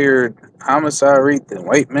a higher homicide rate than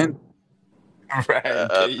white men? Right.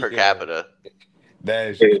 Per capita.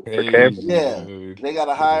 That's crazy. Yeah, they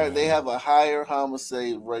have a higher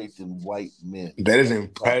homicide rate than white men. That is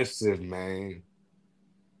impressive, man.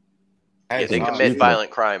 Yeah, they commit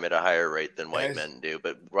violent crime at a higher rate than white men do,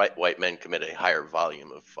 but white men commit a higher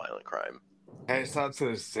volume of violent crime. Hands out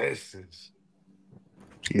to the sisters.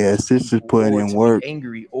 Yeah, sisters putting in work.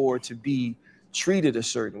 Angry or to be treated a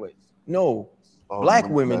certain way. No, black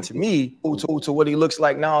women to me, to what he looks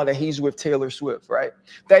like now that he's with Taylor Swift, right?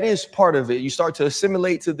 That is part of it. You start to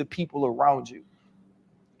assimilate to the people around you.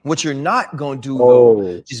 What you're not going to do though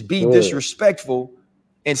is be disrespectful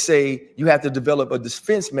and say you have to develop a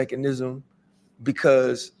defense mechanism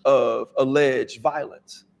because of alleged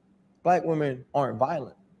violence. Black women aren't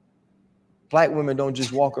violent. Black women don't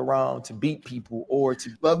just walk around to beat people or to.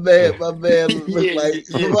 My man look like.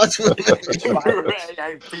 Watch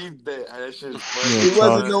I peeped that. That shit's funny. It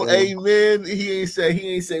wasn't no amen. He ain't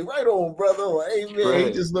say right on, brother, or amen. Right.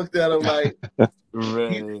 He just looked at him like,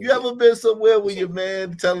 You ever been somewhere with your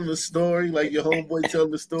man telling a story, like your homeboy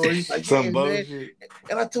telling the story? Like, Some man,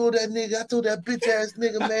 and I told that bitch ass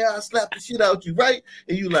nigga, man, I'll slap the shit out you, right?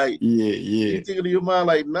 And you like, you thinking in your mind,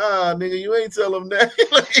 like, nah, nigga, you ain't tell him that.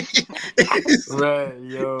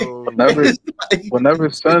 Whenever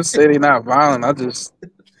sons say they're not violent,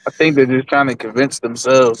 I think they're just trying to convince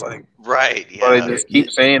themselves, like, right, yeah. They just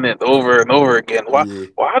keep saying it over and over again. Why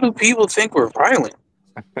do people think we're violent?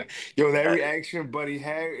 Yo, that reaction Buddy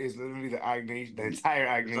had is literally the entire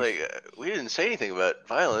Agnes. Like, we didn't say anything about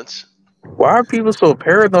violence. Why are people so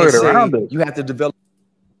paranoid around us? You have to develop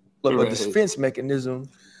a defense mechanism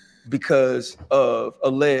because of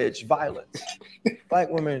alleged violence. Black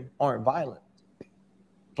women aren't violent.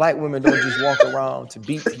 Black women don't just walk around to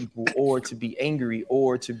beat people or to be angry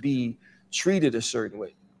or to be treated a certain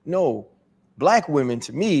way. No, Black women,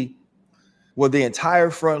 to me, were the entire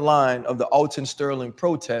front line of the Alton Sterling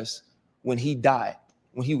protest when he died,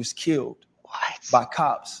 when he was killed by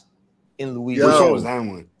cops in Louisiana. Which one was that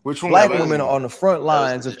one? Which one? Black women are on the front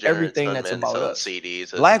lines of everything that's about us.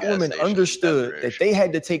 Black women understood that they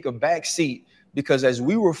had to take a back seat because as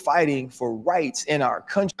we were fighting for rights in our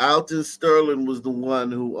country. Alton Sterling was the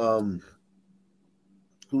one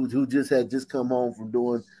who just come home from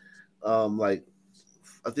doing like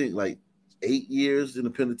I think like 8 years in the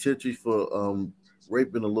penitentiary for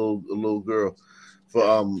raping a little girl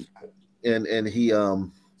and he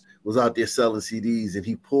was out there selling CDs and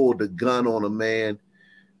he pulled a gun on a man,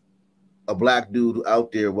 a black dude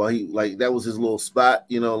out there while he that was his little spot,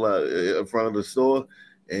 you know, in front of the store,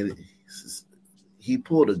 and he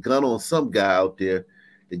pulled a gun on some guy out there.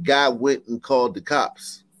 The guy went and called the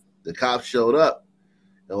cops. The cops showed up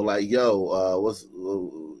and were like, yo,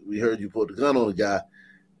 we heard you pulled the gun on the guy.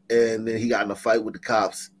 And then he got in a fight with the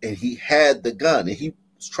cops and he had the gun and he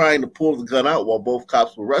was trying to pull the gun out while both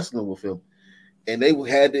cops were wrestling with him. And they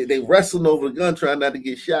wrestled over the gun trying not to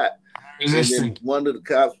get shot. And then one of the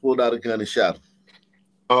cops pulled out a gun and shot him.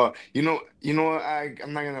 You know what?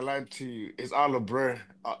 I'm not gonna lie to you. It's all a blur.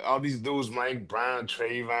 All these dudes, Mike Brown,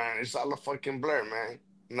 Trayvon, it's all a fucking blur, man.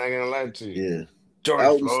 I'm not gonna lie to you. Yeah. George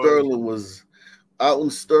Alton Floyd.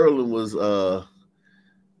 Sterling was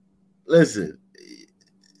listen,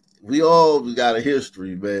 we got a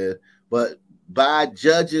history, man. But by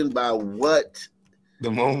judging by what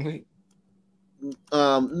the moment,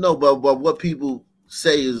 no, but what people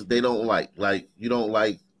say is they don't like you don't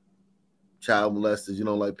like child molesters, you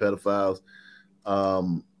don't like pedophiles.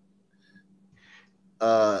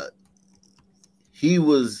 He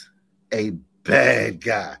was a bad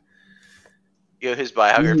guy. Yo, his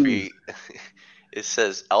biography, it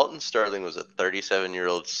says Alton Sterling was a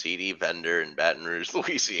 37-year-old CD vendor in Baton Rouge,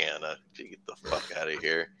 Louisiana. Get the fuck out of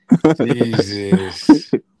here.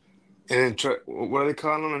 Jesus. And what do they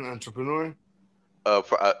call him? An entrepreneur?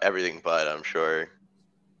 For everything but, I'm sure.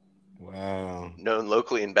 Wow. Known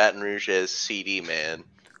locally in Baton Rouge as CD Man.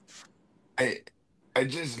 I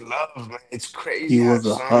just love, man. It's crazy. He was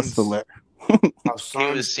a hustler. He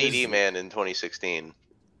was CD Man in 2016.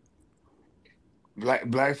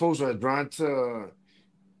 Black folks are drawn to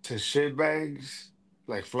shit bags,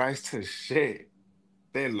 like flies to shit.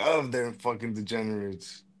 They love them fucking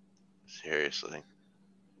degenerates. Seriously.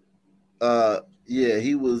 Yeah,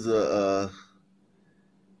 he was a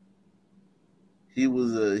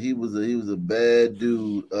bad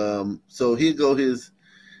dude. So here go his.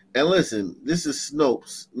 And listen, this is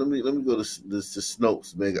Snopes. Let me go to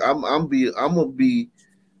Snopes, man. I'm gonna be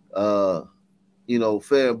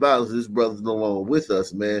fair and balanced. This brother's no longer with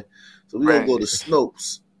us, man. So we're gonna go to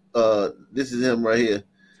Snopes. This is him right here.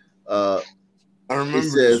 I remember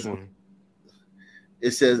this one.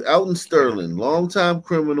 It says Alton Sterling, longtime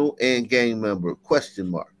criminal and gang member, ?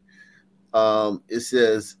 It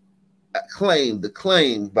says the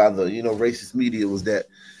claim by the racist media was that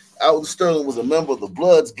Alton Sterling was a member of the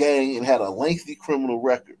Bloods gang and had a lengthy criminal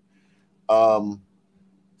record. So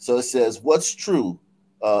it says, what's true?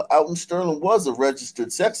 Alton Sterling was a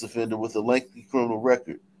registered sex offender with a lengthy criminal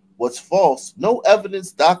record. What's false? No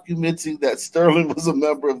evidence documenting that Sterling was a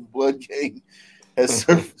member of the Blood gang has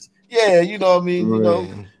surfaced. Yeah, you know what I mean?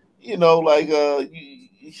 Right.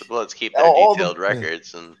 The Bloods keep their detailed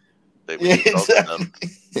records and they them.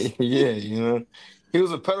 Yeah, he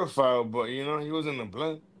was a pedophile, but he was in the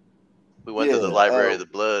Blood. We went to the library of the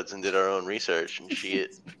Bloods and did our own research and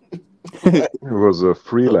shit. He was a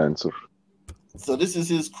freelancer. So this is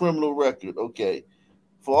his criminal record. Okay.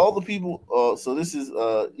 For all the people, so this is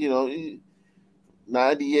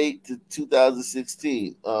 98 to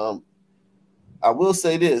 2016. I will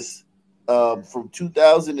say this, from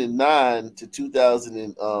 2009 to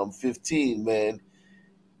 2015, man,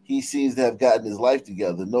 he seems to have gotten his life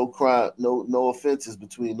together. No crime, no offenses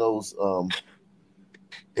between those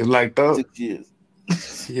It's like that. 6 years.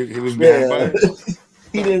 He was behind bars.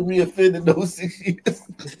 He didn't reoffend in those 6 years.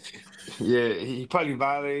 Yeah, he probably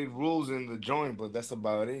violated rules in the joint, but that's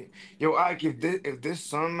about it. Yo, Ike, if this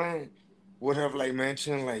son man would have like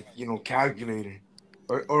mentioned like calculating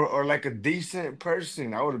or like a decent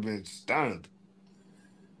person, I would have been stunned.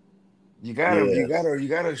 You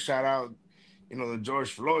gotta shout out, the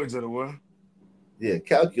George Floyds of the world. Yeah,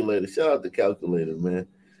 Calculator. Shout out to Calculator, man.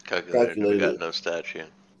 Calculator got no statue.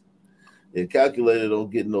 Yeah, Calculator don't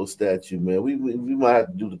get no statue, man. We might have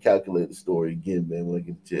to do the Calculator story again, man, when I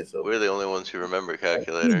get the chance. We're the only ones who remember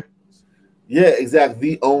Calculator. Yeah,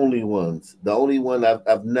 exactly. The only ones. The only one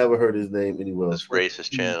I've never heard his name anywhere else. This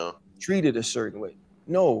racist channel. Treated a certain way.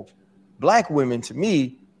 No, black women to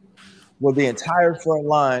me were the entire front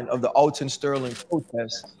line of the Alton Sterling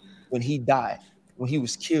protest when he died, when he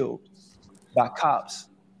was killed by cops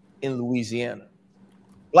in Louisiana.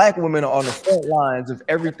 Black women are on the front lines of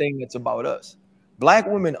everything that's about us. Black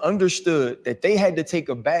women understood that they had to take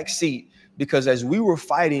a back seat because as we were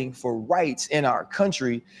fighting for rights in our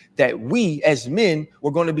country, that we as men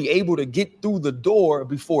were going to be able to get through the door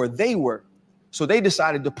before they were. So they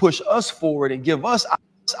decided to push us forward and give us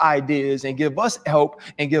ideas and give us help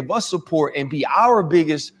and give us support and be our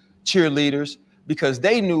biggest cheerleaders because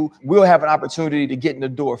they knew we'll have an opportunity to get in the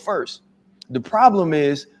door first. The problem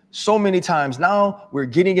is so many times now we're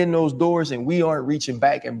getting in those doors and we aren't reaching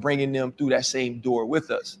back and bringing them through that same door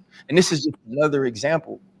with us. And this is just another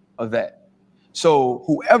example of that. So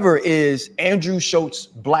whoever is Andrew Schultz's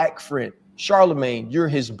black friend, Charlemagne, you're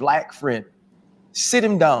his black friend, sit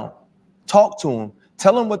him down, talk to him,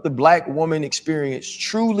 tell him what the black woman experience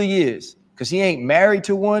truly is, because he ain't married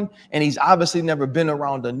to one and he's obviously never been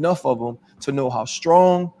around enough of them to know how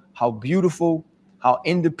strong, how beautiful, how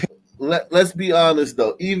independent. Let's be honest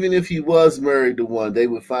though, even if he was married to one, they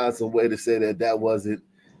would find some way to say that wasn't.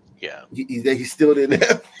 Yeah, he still didn't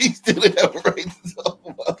have a right to talk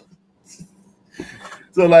about it.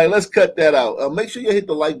 So let's cut that out. Make sure you hit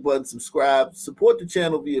the like button, subscribe, support the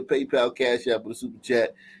channel via PayPal, Cash App, or Super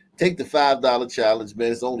Chat. Take the $5 challenge,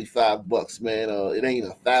 man. It's only $5, man. It ain't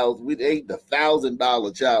 $1,000. It ain't the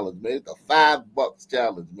 $1,000 challenge, man. It's the $5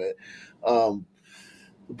 challenge, man.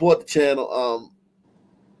 Support the channel.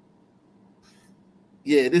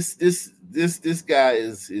 Yeah, this guy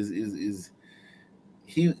is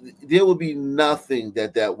he. There would be nothing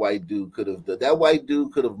that white dude could have done. That white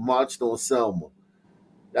dude could have marched on Selma.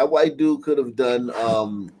 That white dude could have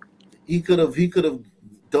done. He could have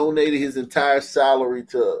donated his entire salary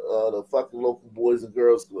to the fucking local Boys and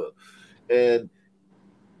Girls Club, and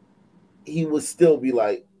he would still be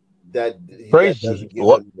like that. Crazy.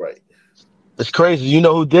 What? Right. It's crazy. You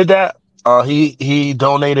know who did that? He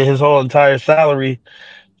donated his whole entire salary,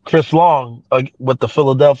 Chris Long, with the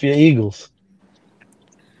Philadelphia Eagles.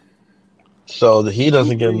 So he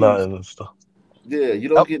doesn't get nothing and stuff. Yeah, you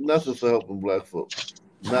don't get nothing for helping black folks.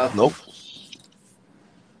 Nothing. Nope.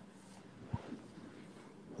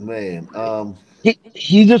 Man,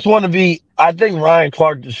 he just want to be. I think Ryan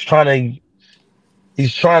Clark is trying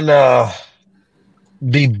to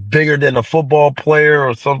be bigger than a football player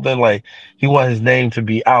or something. Like he wants his name to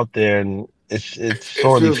be out there, and it's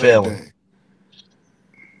sorely failing. Like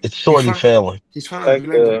it's sorely failing. He's trying to be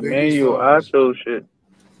like the Emmanuel Acho shit.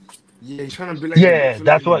 Yeah, he's trying to be like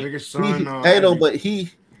that's what. The biggest son. But he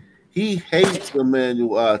hates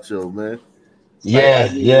Emmanuel Acho, man.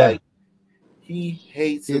 Yeah. He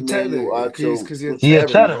hates Emmanuel Acho. He a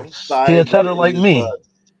cheddar like me.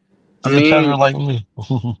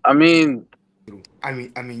 I mean,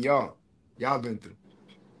 y'all been through.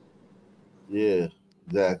 Yeah,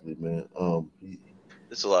 exactly, man.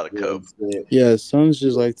 It's a lot of coke. Yeah, sons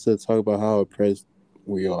just like to talk about how oppressed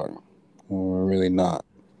we are when we're really not.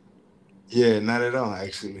 Yeah, not at all,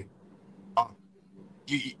 actually.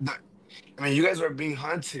 You guys are being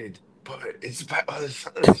hunted, but it's by other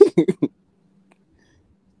sons.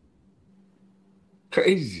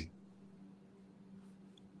 Crazy.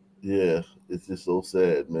 Yeah, it's just so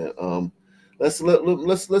sad, man. Let's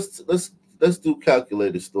do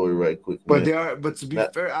Calculator story right quick. But to be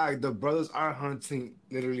fair, the brothers are hunting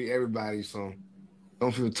literally everybody, so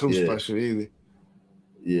don't feel too special either.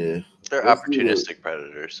 Yeah, they're opportunistic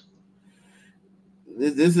predators.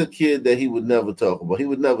 This is a kid that he would never talk about. He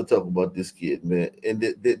would never talk about this kid, man. And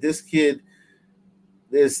this kid,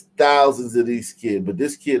 there's thousands of these kids, but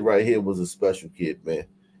this kid right here was a special kid, man.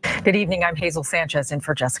 Good evening. I'm Hazel Sanchez in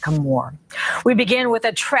for Jessica Moore. We begin with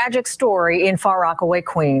a tragic story in Far Rockaway,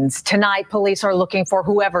 Queens. Tonight, police are looking for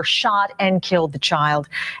whoever shot and killed the child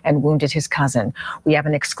and wounded his cousin. We have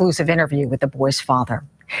an exclusive interview with the boy's father.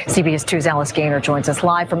 CBS 2's Alice Gaynor joins us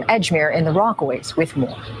live from Edgemere in the Rockaways with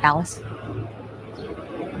more. Alice?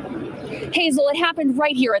 Hazel, it happened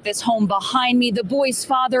right here at this home behind me. The boy's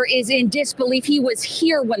father is in disbelief. He was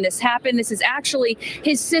here when this happened. This is actually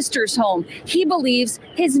his sister's home. He believes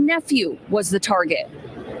his nephew was the target.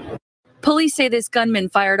 Police say this gunman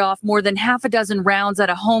fired off more than half a dozen rounds at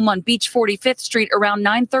a home on Beach 45th Street around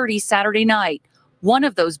 9:30 Saturday night. One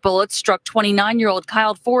of those bullets struck 29-year-old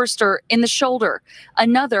Kyle Forrester in the shoulder.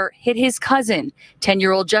 Another hit his cousin,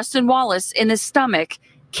 10-year-old Justin Wallace, in the stomach,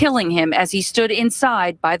 killing him as he stood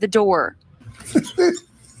inside by the door. I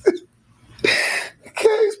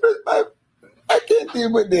can't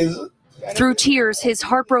deal with this. Through tears, his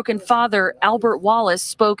heartbroken father, Albert Wallace,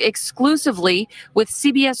 spoke exclusively with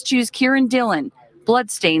CBS 2's Kieran Dillon,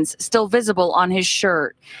 bloodstains still visible on his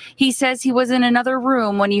shirt. He says he was in another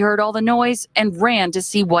room when he heard all the noise and ran to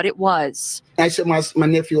see what it was. I said my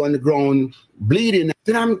nephew on the ground bleeding.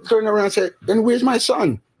 Then I'm turning around and said, then where's my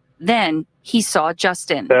son? Then he saw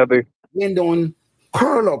Justin. Went down,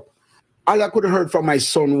 curl up. All I could have heard from my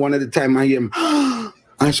son one at a time, I hear him. I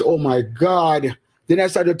said, oh my God. Then I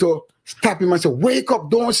started to stop him. I said, wake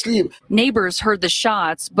up, don't sleep. Neighbors heard the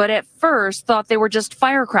shots, but at first thought they were just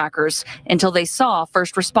firecrackers until they saw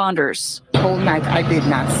first responders. Whole night I did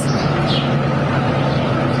not sleep.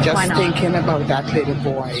 Just thinking about that little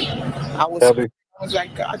boy. I was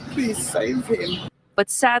like, God, please save him.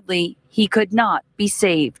 But sadly, he could not be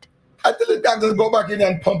saved. I tell the doctors, go back in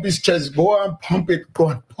and pump his chest. Go and pump it. Go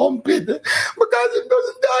and pump it. Because it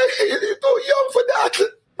doesn't die. He's too young for that.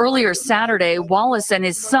 Earlier Saturday, Wallace and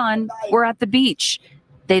his son were at the beach.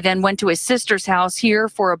 They then went to his sister's house here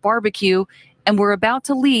for a barbecue and were about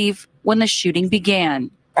to leave when the shooting began.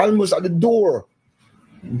 Almost at the door,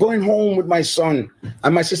 going home with my son,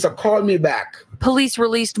 and my sister called me back. Police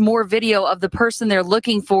released more video of the person they're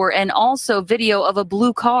looking for and also video of a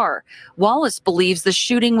blue car. Wallace believes the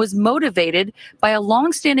shooting was motivated by a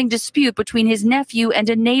long-standing dispute between his nephew and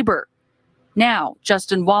a neighbor. Now,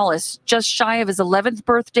 Justin Wallace, just shy of his 11th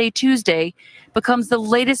birthday Tuesday, becomes the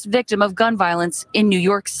latest victim of gun violence in New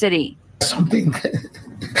York City. Something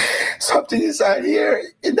inside here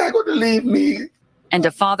is not going to leave me. And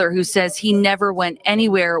a father who says he never went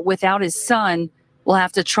anywhere without his son will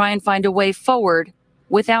have to try and find a way forward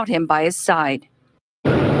without him by his side.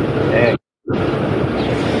 And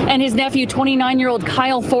his nephew, 29-year-old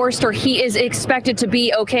Kyle Forrester, he is expected to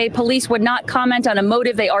be okay. Police would not comment on a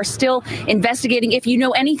motive. They are still investigating. If you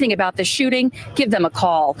know anything about the shooting, give them a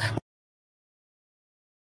call.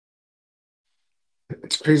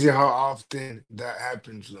 It's crazy how often that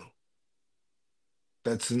happens, though.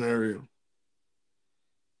 That scenario.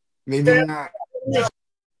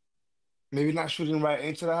 Maybe not shooting right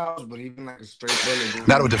into the house, but even like a straight bullet.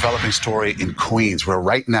 Now to a developing story in Queens, where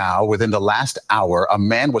right now, within the last hour, a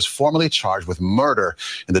man was formally charged with murder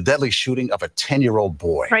in the deadly shooting of a 10-year-old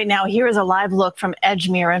boy. Right now, here is a live look from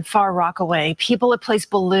Edgemere and Far Rockaway. People have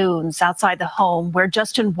placed balloons outside the home where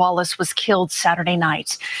Justin Wallace was killed Saturday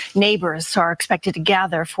night. Neighbors are expected to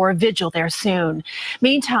gather for a vigil there soon.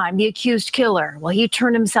 Meantime, the accused killer, well, he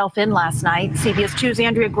turned himself in last night. CBS 2's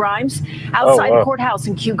Andrea Grimes outside the courthouse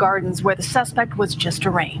in Kew Gardens, where the suspect was just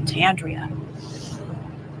arraigned. Andrea.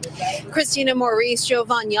 Christina Maurice,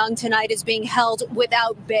 Jovan Young tonight is being held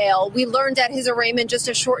without bail. We learned at his arraignment just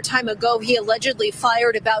a short time ago he allegedly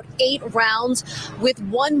fired about 8 rounds, with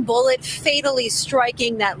one bullet fatally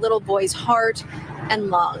striking that little boy's heart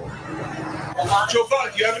and lung.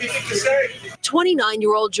 Jovan, do you have anything to say?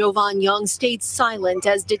 29-year-old Jovan Young stayed silent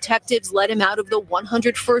as detectives led him out of the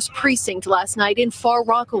 101st Precinct last night in Far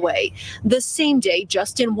Rockaway, the same day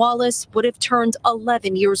Justin Wallace would have turned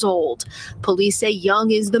 11 years old. Police say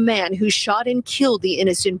Young is the man who shot and killed the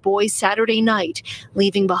innocent boy Saturday night,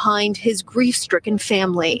 leaving behind his grief-stricken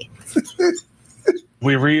family.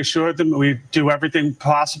 We reassured them we do everything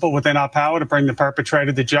possible within our power to bring the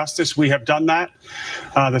perpetrator to justice. We have done that.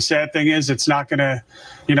 The sad thing is it's not going to,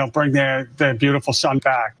 bring their beautiful son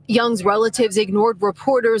back. Young's relatives ignored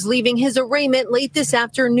reporters, leaving his arraignment late this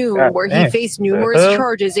afternoon, where he faced numerous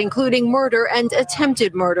charges, including murder and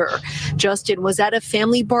attempted murder. Justin was at a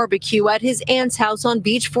family barbecue at his aunt's house on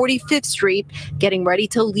Beach 45th Street, getting ready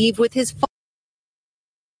to leave with his father.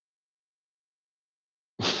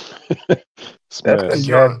 That's a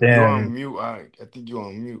You're on mute. I think you're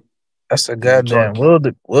on mute. That's a goddamn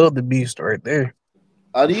wildebeest right there.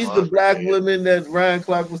 Are these the black women that Ryan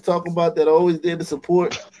Clark was talking about that always there to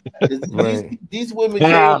support? These women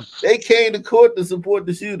came to court to support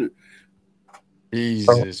the shooter.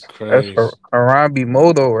 Jesus That's Christ. Harambe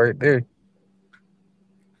Modo right there.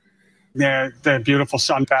 Their beautiful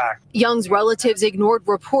son back. Young's relatives ignored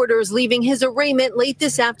reporters leaving his arraignment late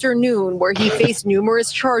this afternoon, where he faced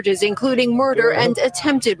numerous charges, including murder and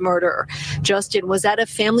attempted murder. Justin was at a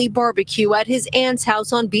family barbecue at his aunt's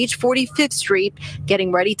house on Beach 45th Street,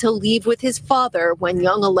 getting ready to leave with his father when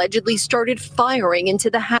Young allegedly started firing into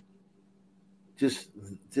the house.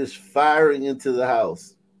 Just firing into the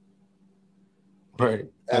house. Right.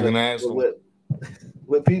 Like an asshole.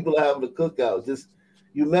 When people are having a cookout,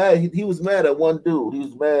 you mad? He was mad at one dude. He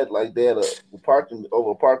was mad like they had a parking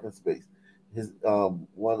space. His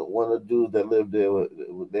one of the dudes that lived there,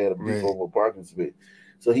 they had a beef over a parking space.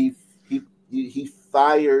 So he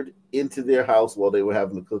fired into their house while they were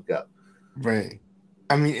having a cookout. Right.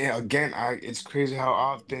 I mean, again, it's crazy how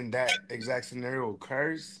often that exact scenario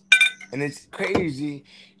occurs, and it's crazy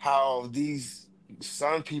how these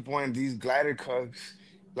Sun people and these glider cucks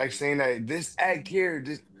like saying that this act here,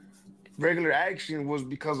 this regular action, was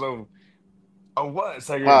because of what?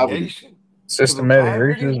 Segregation?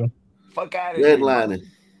 Systematic racism. Fuck out of here. Redlining.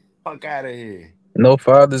 Fuck out of here. No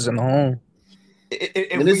fathers in the home.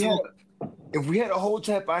 If we had a whole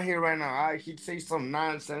tap out here right now, he'd say some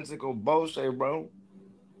nonsensical bullshit, bro.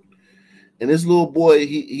 And this little boy,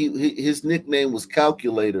 his nickname was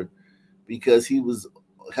Calculator because he was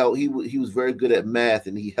very good at math,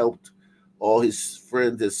 and he helped all his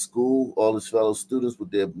friends at school, all his fellow students with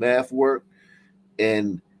their math work,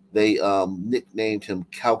 and they nicknamed him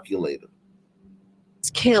Calculator.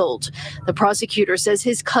 Killed. The prosecutor says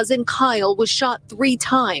his cousin Kyle was shot 3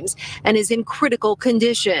 times and is in critical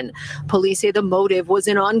condition. Police say the motive was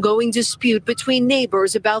an ongoing dispute between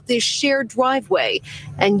neighbors about this shared driveway,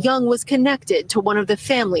 and Young was connected to one of the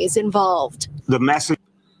families involved. The message.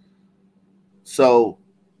 So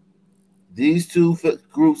these two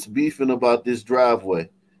groups beefing about this driveway,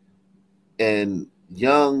 and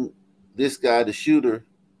Young, this guy, the shooter,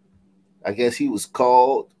 I guess he was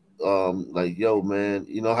called. Like, yo, man,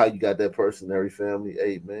 you know how you got that person in every family?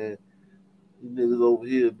 Hey, man, you niggas over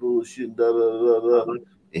here bullshitting, da da da da.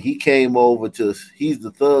 And he came over he's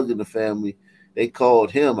the thug in the family. They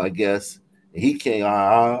called him, I guess. And he came,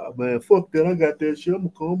 man, fuck that. I got that shit. I'm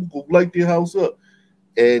gonna go light their house up.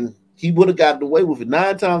 And he would have gotten away with it.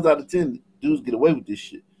 9 times out of 10, dudes get away with this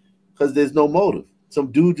shit because there's no motive.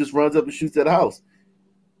 Some dude just runs up and shoots at a house.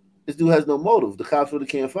 This dude has no motive. The cops really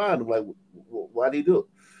can't find him. Like, why did he do it?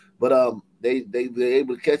 But they were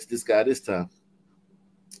able to catch this guy this time.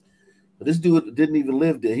 But this dude didn't even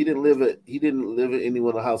live there. He didn't live at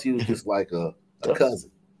anyone in the house. He was just like a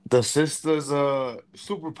cousin. The sister's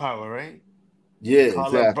superpower, right? Yeah, Call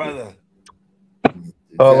exactly. her brother.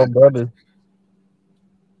 Call her brother.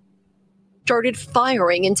 Started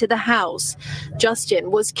firing into the house.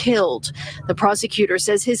 Justin was killed. The prosecutor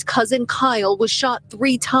says his cousin Kyle was shot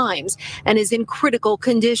 3 times and is in critical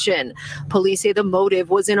condition. Police say the motive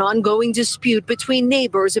was an ongoing dispute between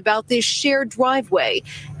neighbors about this shared driveway,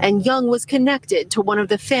 and Young was connected to one of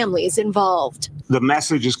the families involved. The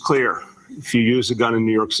message is clear. If you use a gun in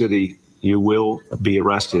New York City, you will be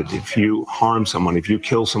arrested. If you harm someone, if you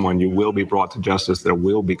kill someone, you will be brought to justice. There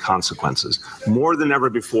will be consequences, more than ever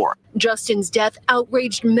before. Justin's death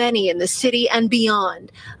outraged many in the city and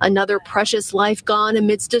beyond. Another precious life gone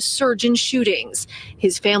amidst a surge in shootings.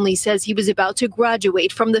 His family says he was about to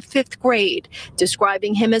graduate from the 5th grade,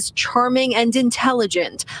 describing him as charming and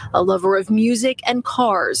intelligent, a lover of music and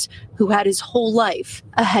cars, who had his whole life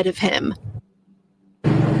ahead of him.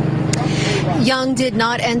 Young did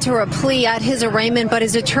not enter a plea at his arraignment, but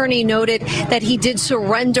his attorney noted that he did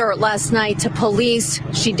surrender last night to police.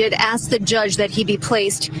 She did ask the judge that he be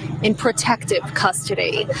placed in protective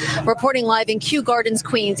custody. Reporting live in Kew Gardens,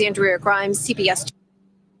 Queens, Andrea Grimes, CBS.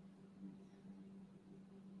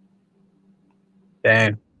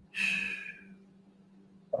 Damn.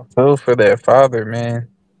 I feel for that father, man.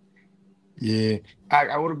 Yeah.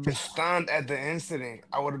 I would have been stunned at the incident.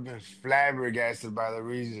 I would have been flabbergasted by the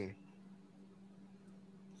reason.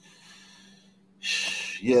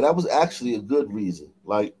 Yeah, that was actually a good reason.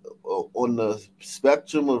 Like, on the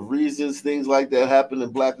spectrum of reasons things like that happen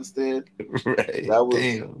in Blackistan, right. That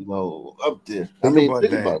was, up there. Think about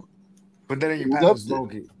it. But then you pass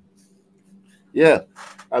smoke it. Yeah.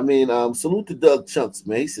 I mean, salute to Doug Chunks,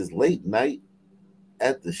 man. He says, late night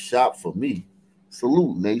at the shop for me.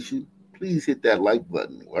 Salute, nation. Please hit that like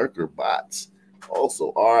button. Lurker bots. Also,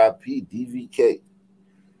 RIP DVK.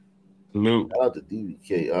 Salute. Shout out to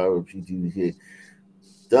DVK. RIP DVK.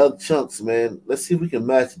 Doug Chunks, man. Let's see if we can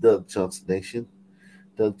match Doug Chunks, nation.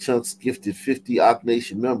 Doug Chunks gifted 50 Ock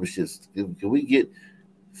Nation memberships. Can we get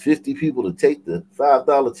 50 people to take the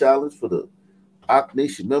 $5 challenge for the Ock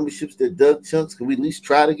Nation memberships that Doug Chunks? Can we at least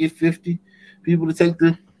try to get 50 people to take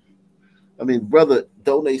the? I mean, brother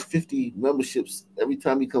donates 50 memberships every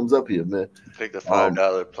time he comes up here, man. Take the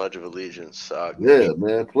 $5 Pledge of Allegiance. Yeah,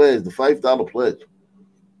 man, pledge the $5 pledge.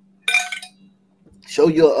 Show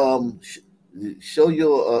your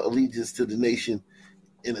allegiance to the nation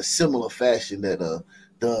in a similar fashion that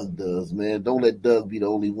Doug does, man. Don't let Doug be the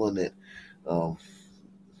only one that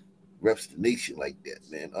reps the nation like that,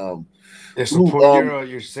 man. Support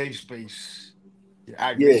your safe space. Your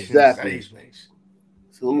exactly. Safe space.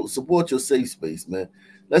 So support your safe space, man.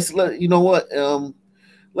 Let's see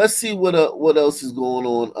what else is going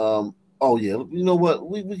on. Oh yeah, you know what?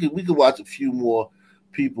 We could watch a few more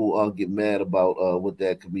people get mad about what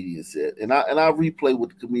that comedian said, and I'll replay what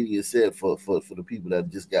the comedian said for the people that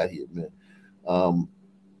just got here, man.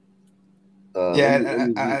 I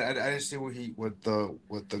didn't see what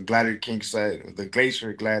the Glider King said, the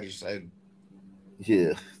Glacier Glider said.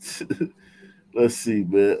 Yeah, let's see,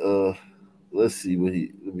 man. Let's see what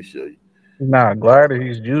let me show you. Nah, Glider,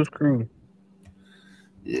 he's Juice Crew.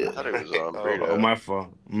 Yeah. I thought it was on Brito.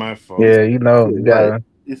 My fault. Yeah, you know, you gotta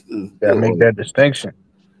make that distinction.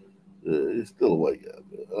 He's still a white guy,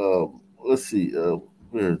 man. Let's see.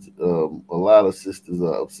 Where's a lot of sisters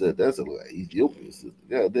are upset. That's a Ethiopian sister.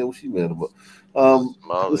 God damn, what she mad about?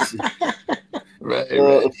 Let's see. right.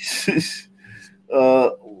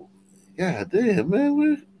 God damn,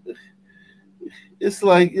 man. It's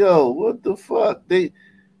like, yo, what the fuck? They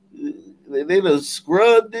done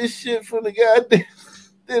scrubbed this shit from the goddamn.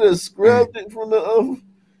 They done scrubbed it from the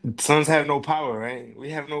Sons have no power, right?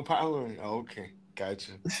 We have no power. Oh, okay,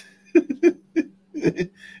 gotcha.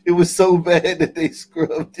 It was so bad that they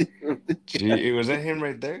scrubbed it. Was that him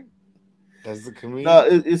right there? That's the comedian. No,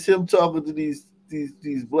 it's him talking to these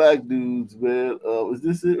black dudes, man. Is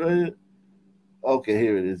this it right here? Okay,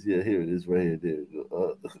 here it is. Yeah, here it is right here. There you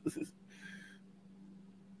go.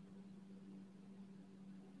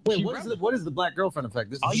 Wait, what is the black girlfriend effect?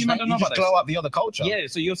 This is you don't know about glow up the other culture. Yeah,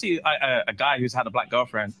 so you'll see a guy who's had a black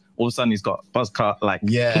girlfriend. All of a sudden, he's got buzz cut, like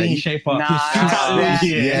clean shape up.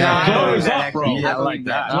 Glows up, bro. Yeah, I like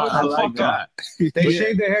that. I like that. They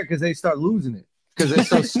shave their hair because they start losing it. Because they're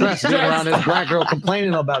so stressed being around this black girl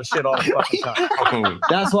complaining about shit all the fucking time.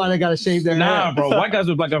 That's why they gotta shave their hair. Nah, bro. White guys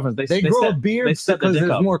with black girlfriends, they grow set, a beard because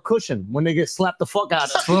there's more cushion when they get slapped the fuck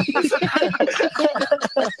out of.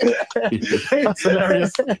 That's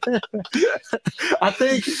hilarious. I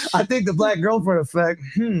think the black girlfriend effect.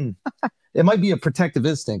 It might be a protective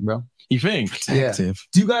instinct, bro. You think? Protective. Yeah.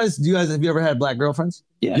 Do you guys have you ever had black girlfriends?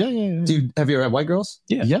 Yeah. Have you ever had white girls?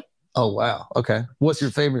 Yeah. Oh wow. Okay. What's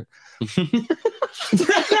your favorite?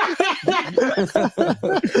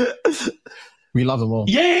 We love them all.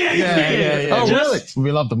 Yeah. Oh, really?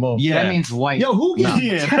 We love them all. Yeah. That means white. Yo, who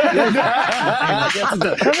gets that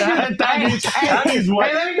means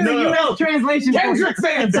white. Hey, let me get a translation. Kendrick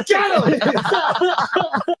fans, get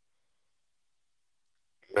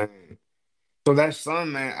him! So that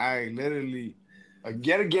son, man, I literally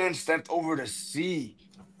yet again stepped over the sea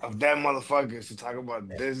of that motherfuckers to talk about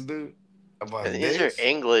this dude. And these are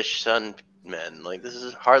English son men. Like, this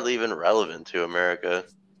is hardly even relevant to America.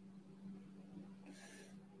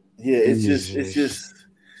 Yeah, it's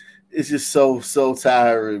just so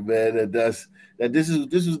tiring, man. That this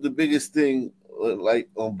was the biggest thing, like,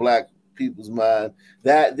 on black people's mind.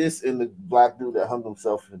 This and the black dude that hung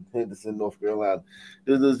himself in Henderson, North Carolina.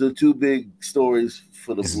 Those are the two big stories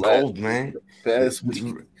for the black gold, man. Past week.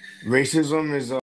 Racism is